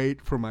and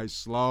wait for my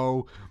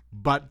slow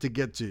butt to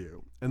get to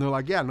you. And they're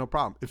like, yeah, no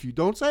problem. If you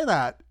don't say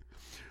that,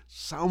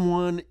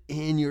 someone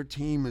in your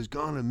team is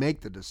going to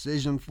make the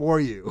decision for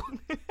you.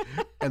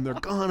 And they're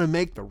going to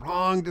make the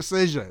wrong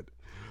decision.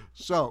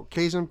 So,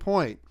 case in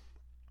point,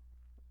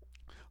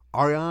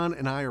 Ariane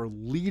and I are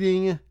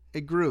leading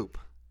a group.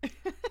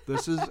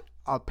 This is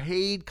a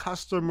paid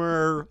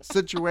customer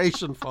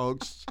situation,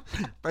 folks.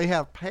 They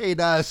have paid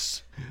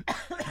us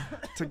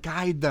to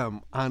guide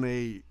them on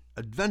a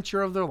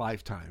adventure of their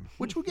lifetime,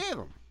 which we gave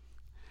them.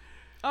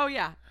 Oh,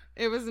 yeah.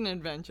 It was an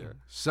adventure.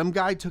 Some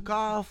guy took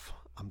off.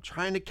 I'm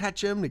trying to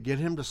catch him to get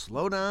him to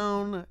slow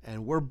down,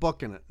 and we're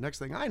booking it. Next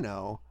thing I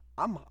know,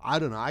 I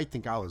don't know. I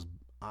think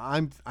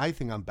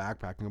I'm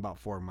backpacking about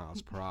 4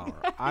 miles per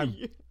hour. I'm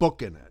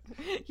booking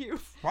it. You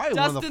probably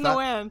dust in the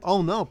wind.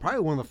 Oh no, probably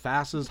one of the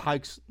fastest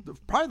hikes.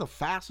 Probably the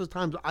fastest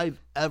times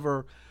I've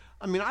ever.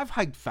 I mean, I've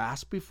hiked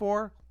fast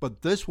before,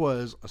 but this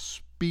was a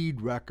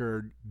speed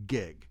record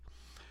gig.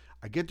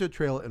 I get to a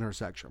trail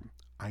intersection.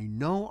 I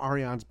know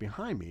Ariane's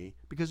behind me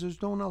because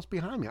there's no one else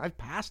behind me. I've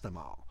passed them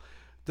all.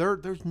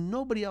 There's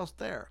nobody else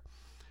there.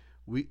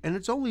 And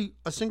it's only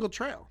a single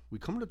trail. We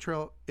come to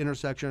trail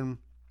intersection,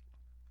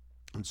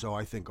 and so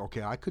I think,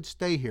 okay, I could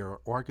stay here,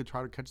 or I could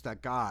try to catch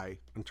that guy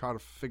and try to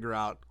figure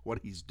out what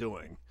he's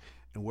doing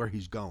and where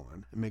he's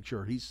going and make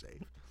sure he's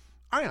safe.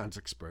 Ariane's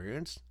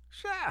experienced.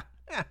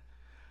 Yeah.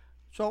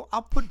 So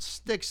I'll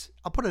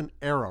put an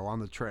arrow on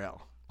the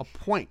trail, a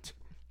point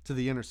to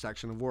the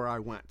intersection of where I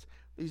went.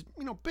 These,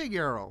 big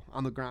arrow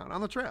on the ground,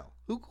 on the trail.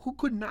 Who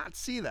could not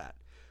see that?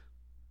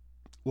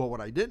 Well,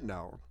 what I didn't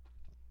know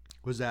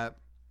was that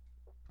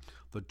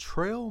The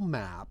trail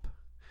map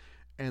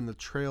and the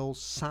trail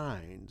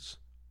signs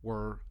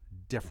were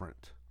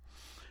different.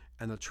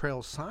 And the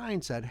trail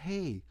sign said,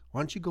 hey,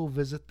 why don't you go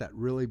visit that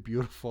really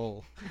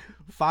beautiful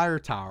fire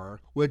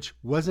tower, which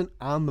wasn't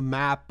on the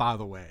map, by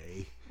the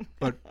way,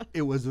 but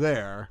it was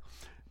there.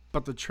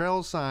 But the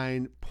trail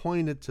sign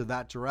pointed to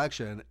that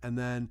direction and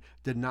then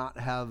did not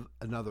have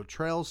another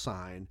trail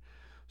sign.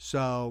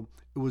 So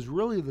it was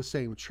really the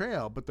same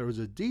trail, but there was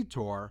a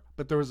detour,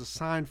 but there was a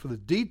sign for the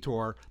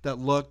detour that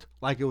looked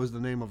like it was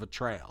the name of a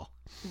trail.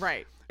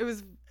 Right. It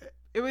was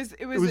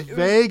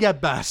vague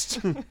at best.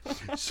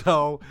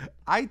 So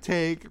I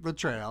take the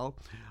trail.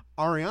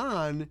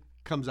 Ariane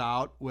comes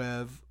out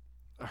with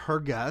her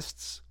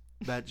guests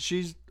that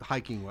she's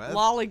hiking with.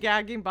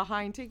 Lollygagging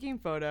behind taking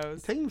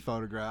photos. Taking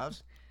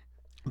photographs.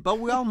 But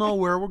we all know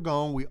where we're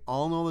going. We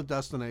all know the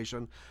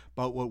destination.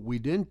 But what we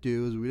didn't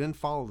do is we didn't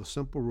follow the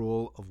simple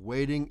rule of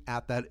waiting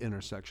at that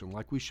intersection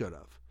like we should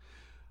have.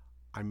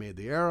 I made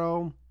the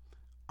arrow.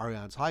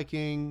 Ariane's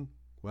hiking.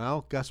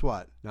 Well, guess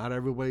what? Not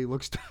everybody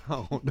looks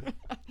down.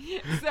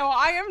 So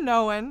I am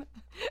known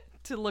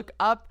to look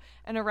up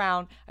and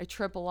around. I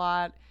trip a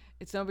lot.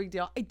 It's no big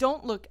deal. I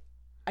don't look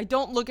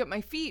at my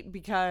feet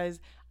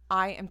because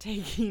I am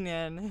taking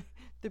in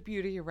the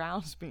beauty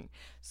around me.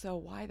 So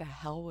why the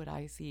hell would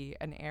I see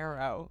an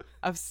arrow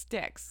of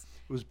sticks?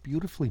 It was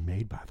beautifully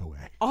made, by the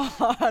way.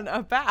 On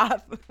a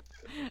path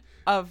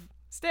of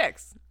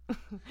sticks.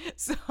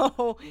 So,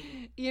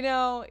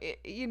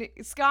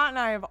 Scott and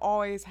I have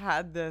always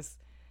had this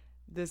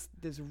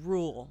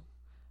rule.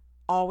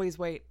 Always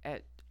wait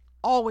at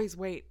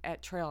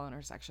trail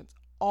intersections.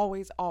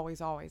 Always,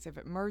 always, always. If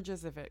it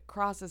merges, if it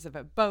crosses, if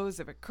it bows,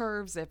 if it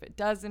curves, if it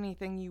does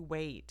anything, you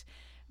wait.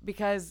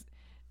 Because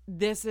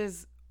this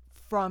is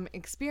from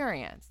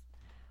experience.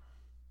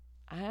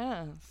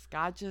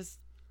 Scott just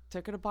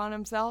took it upon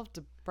himself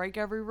to break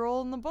every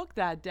rule in the book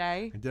that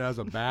day. He did as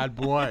a bad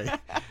boy.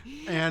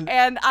 And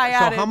I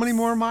added, so how many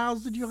more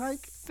miles did you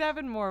hike?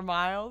 7 more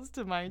miles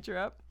to my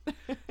trip.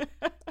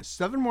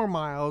 7 more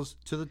miles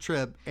to the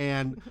trip,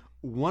 and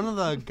one of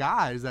the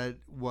guys that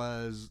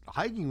was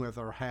hiking with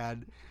her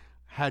had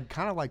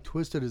kind of like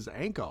twisted his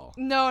ankle.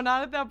 No,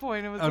 not at that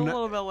point. It was a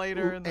little bit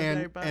later in the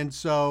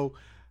day.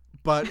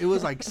 But it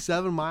was like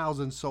 7 miles,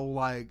 and so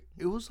like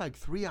it was like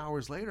 3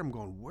 hours later. I'm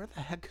going, where the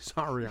heck is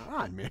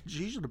Ariane, man?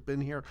 She should have been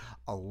here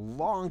a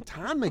long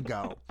time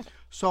ago.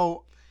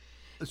 So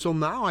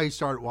now I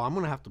started. Well, I'm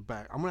gonna have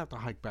to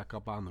hike back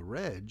up on the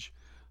ridge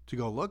to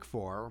go look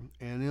for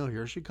her, and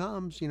here she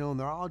comes. And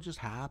they're all just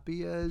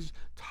happy as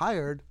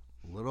tired.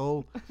 A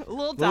little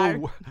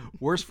tired.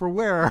 Worse for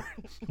wear,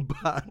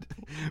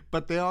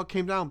 but they all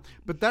came down.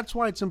 But that's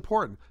why it's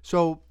important.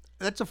 So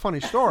that's a funny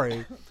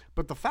story.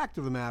 But the fact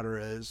of the matter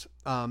is,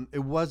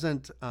 it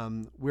wasn't,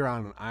 we're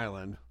on an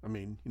island. I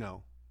mean,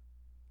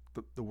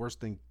 the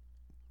worst thing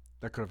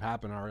that could have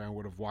happened, Ariane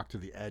would have walked to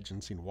the edge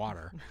and seen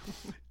water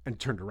and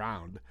turned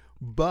around.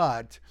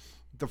 But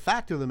the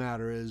fact of the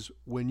matter is,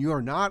 when you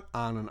are not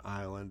on an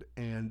island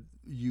and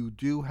you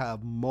do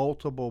have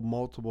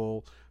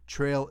multiple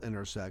trail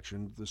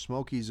intersections, the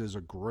Smokies is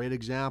a great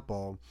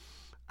example.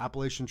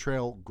 Appalachian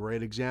Trail,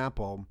 great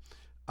example.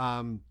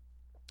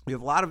 You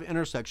have a lot of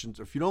intersections.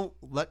 If you don't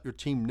let your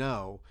team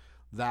know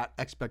that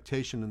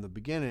expectation in the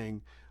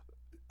beginning,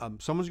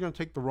 someone's going to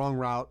take the wrong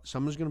route.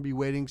 Someone's going to be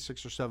waiting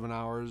 6 or 7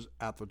 hours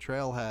at the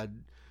trailhead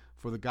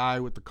for the guy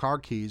with the car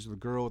keys, or the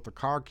girl with the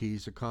car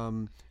keys, to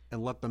come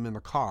and let them in the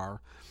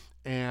car.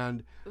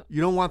 And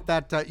you don't want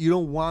that. You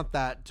don't want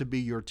that to be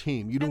your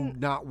team. You do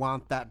not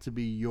want that to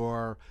be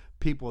your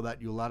people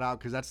that you let out,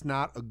 because that's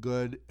not a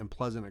good and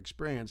pleasant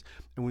experience.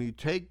 And when you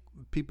take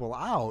people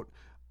out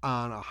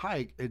on a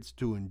hike, it's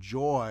to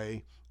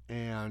enjoy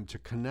and to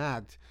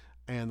connect,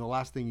 and the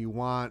last thing you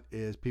want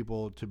is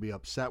people to be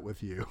upset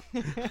with you.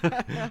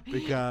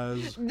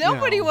 Because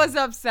nobody was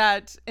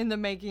upset in the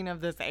making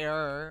of this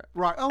error,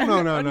 right? Oh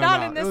no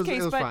not in this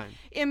case, but fine.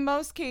 In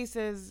most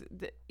cases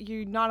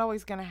you're not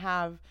always going to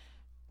have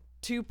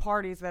two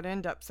parties that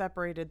end up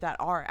separated that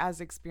are as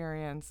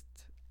experienced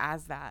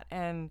as that,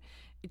 and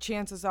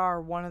chances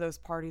are one of those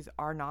parties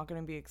are not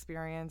going to be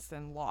experienced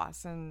and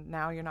lost. And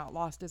now you're not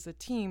lost as a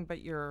team,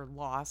 but you're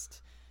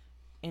lost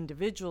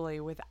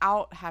individually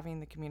without having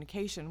the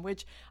communication,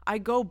 which I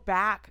go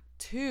back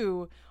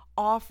to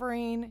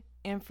offering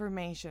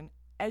information,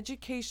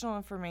 educational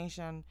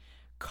information,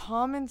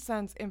 common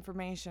sense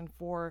information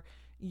for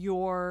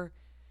your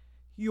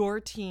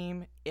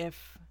team.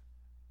 If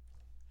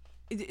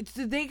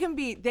they can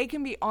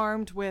be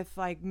armed with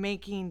like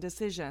making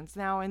decisions.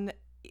 Now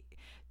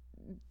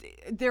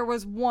there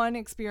was one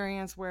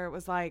experience where it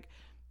was like,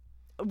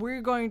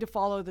 we're going to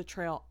follow the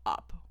trail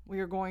up. We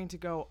are going to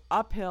go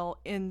uphill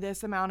in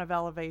this amount of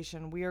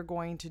elevation. We are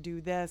going to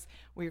do this.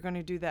 We are going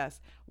to do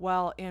this.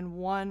 Well, in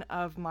one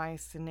of my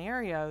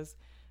scenarios,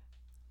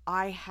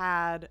 I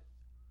had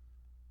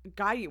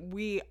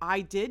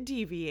I did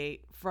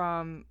deviate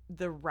from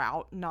the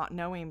route, not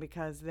knowing,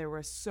 because there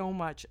was so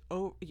much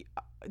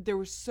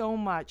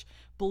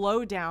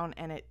blow down,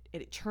 and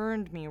it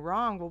turned me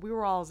wrong. Well, we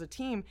were all as a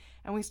team,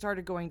 and we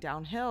started going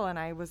downhill, and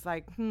I was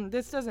like,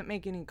 this doesn't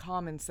make any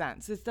common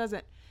sense. It's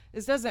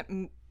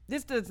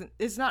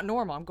not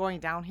normal. I'm going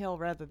downhill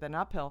rather than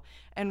uphill,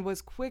 and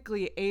was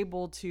quickly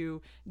able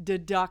to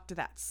deduct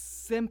that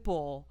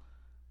simple,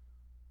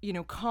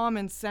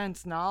 common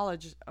sense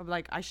knowledge of,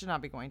 like, I should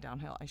not be going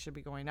downhill. I should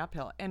be going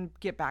uphill, and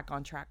get back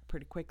on track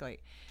pretty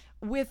quickly.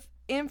 With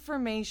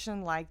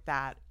information like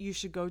that, you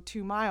should go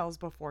 2 miles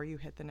before you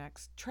hit the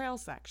next trail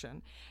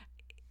section.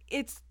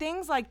 It's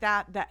things like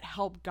that that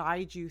help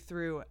guide you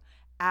through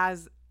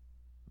as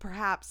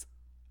perhaps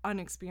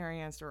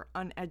unexperienced or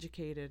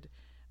uneducated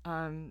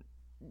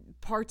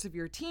parts of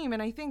your team.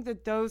 And I think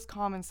that those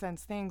common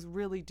sense things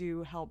really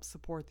do help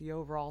support the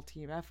overall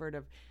team effort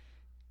of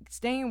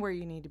staying where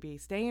you need to be,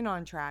 staying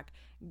on track,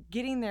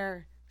 getting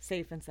there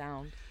safe and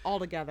sound all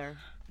together.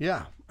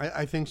 Yeah,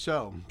 I think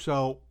so.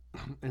 So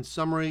in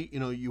summary,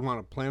 you want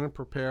to plan and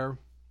prepare.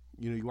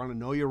 You want to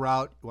know your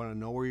route. You want to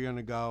know where you're going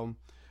to go.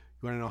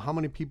 You want to know how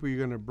many people you're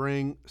going to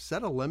bring.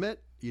 Set a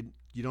limit. You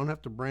don't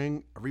have to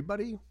bring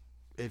everybody.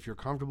 If you're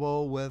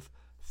comfortable with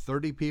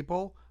 30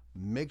 people,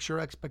 make sure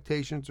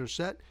expectations are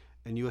set,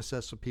 and you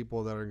assess the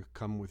people that are going to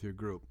come with your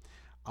group.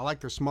 I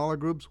like the smaller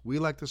groups. We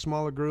like the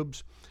smaller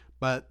groups,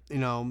 but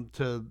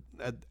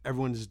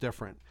everyone is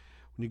different.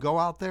 When you go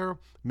out there,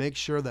 make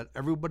sure that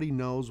everybody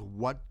knows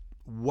what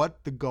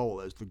the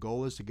goal is. The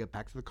goal is to get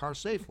back to the car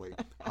safely.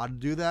 How to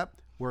do that?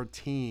 We're a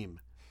team.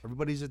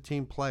 Everybody's a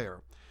team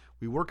player.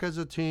 We work as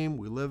a team.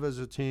 We live as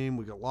a team.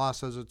 We get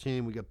lost as a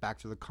team. We get back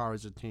to the car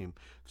as a team.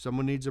 If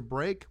someone needs a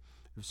break,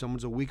 if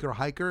someone's a weaker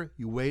hiker,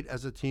 you wait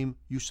as a team.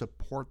 You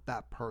support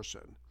that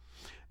person.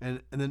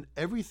 And then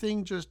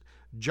everything just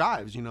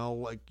jives,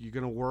 like you're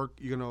going to work,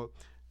 you're going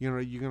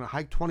to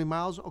hike 20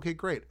 miles. Okay,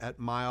 great. At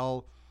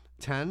mile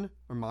 10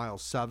 or mile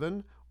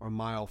 7 or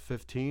mile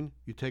 15,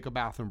 you take a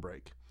bathroom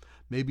break.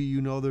 Maybe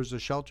there's a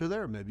shelter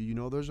there. Maybe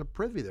there's a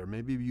privy there.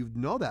 Maybe you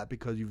know that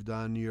because you've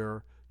done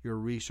your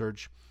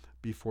research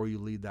before you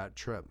lead that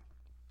trip.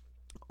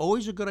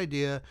 Always a good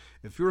idea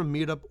if you're a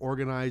meetup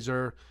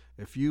organizer,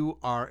 if you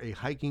are a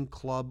hiking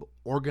club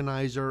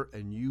organizer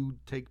and you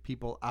take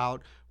people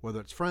out, whether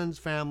it's friends,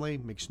 family,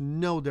 makes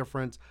no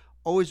difference.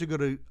 Always a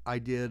good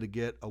idea to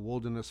get a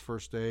wilderness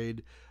first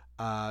aid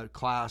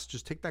class.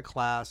 Just take that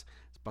class.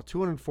 It's about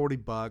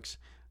 $240.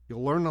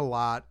 You'll learn a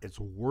lot. It's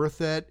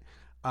worth it.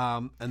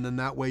 And then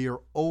that way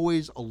you're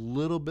always a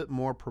little bit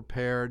more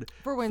prepared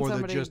for when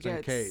somebody just gets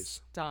in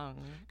case. Stung.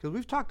 Because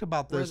we've talked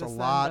about this a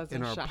lot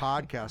in our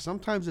podcast.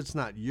 Sometimes it's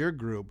not your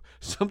group.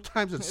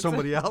 Sometimes it's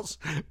somebody else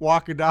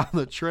walking down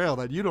the trail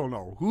that you don't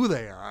know who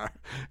they are.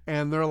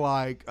 And they're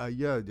like,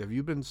 yeah, have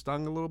you been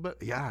stung a little bit?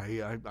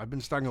 Yeah, I've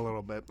been stung a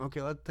little bit.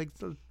 Okay,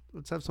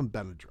 let's have some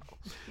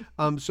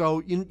Benadryl.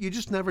 So you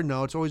just never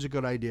know. It's always a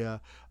good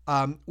idea.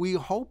 We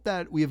hope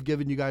that we have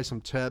given you guys some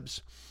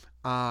tips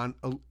on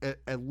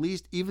at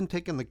least even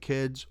taking the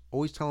kids.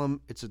 Always tell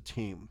them it's a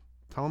team.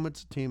 Tell them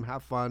it's a team.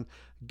 Have fun.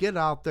 Get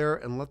out there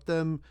and let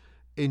them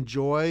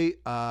enjoy.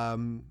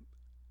 And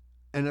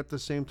at the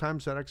same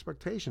time, set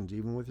expectations,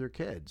 even with your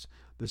kids.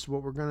 This is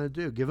what we're going to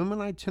do. Give them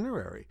an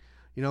itinerary.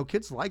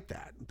 Kids like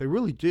that. They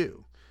really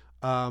do.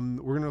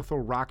 We're going to throw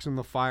rocks in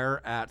the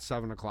fire at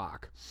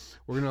 7:00.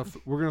 We're going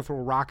to throw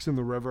rocks in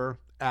the river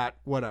at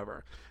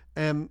whatever.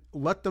 And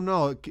let them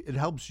know it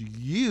helps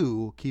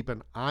you keep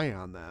an eye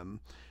on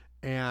them.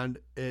 And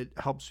it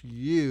helps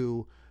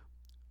you,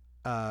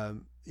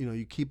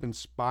 you keep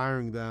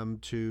inspiring them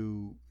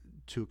to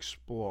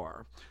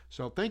explore.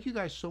 So thank you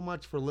guys so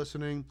much for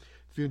listening.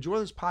 If you enjoy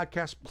this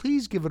podcast,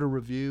 please give it a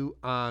review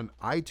on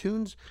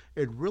iTunes.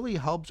 It really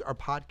helps our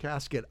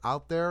podcast get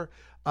out there.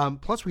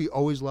 Plus, we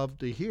always love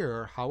to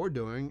hear how we're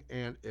doing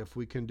and if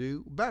we can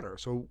do better.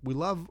 So we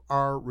love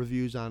our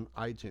reviews on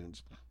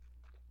iTunes.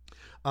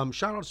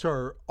 Shout outs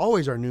to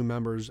our new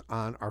members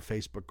on our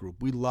Facebook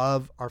group. We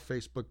love our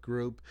Facebook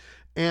group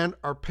and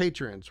our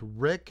patrons,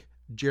 Rick,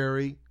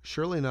 Jerry,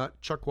 Shirley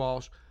Nutt, Chuck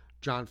Walsh,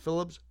 John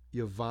Phillips,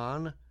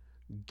 Yvonne,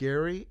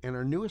 Gary, and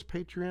our newest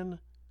patron,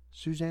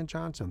 Suzanne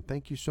Johnson.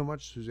 Thank you so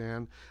much,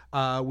 Suzanne.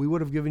 We would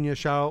have given you a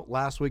shout out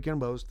last weekend,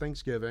 but it was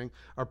Thanksgiving.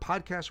 Our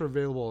podcasts are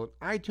available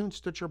on iTunes,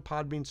 Stitcher,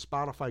 Podbean,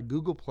 Spotify,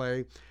 Google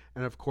Play,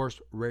 and of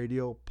course,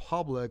 Radio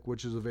Public,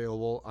 which is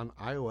available on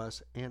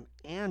iOS and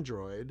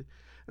Android.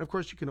 And of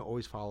course, you can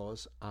always follow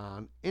us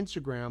on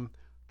Instagram,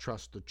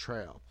 Trust the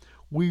Trail.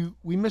 We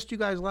missed you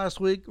guys last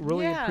week.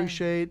 Really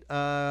appreciate.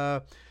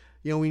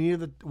 We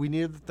needed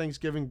the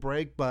Thanksgiving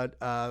break, but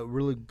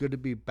really good to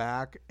be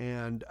back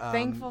and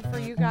thankful for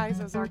you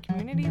guys as our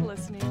community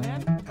listening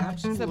in.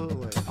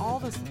 Absolutely, all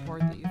the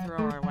support that you throw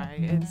our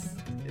way.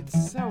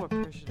 It's so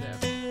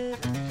appreciative.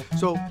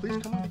 So please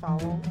come and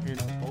follow,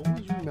 and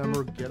always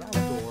remember, get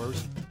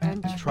outdoors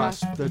and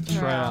trust the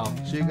trail.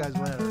 See you guys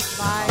later.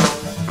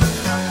 Bye.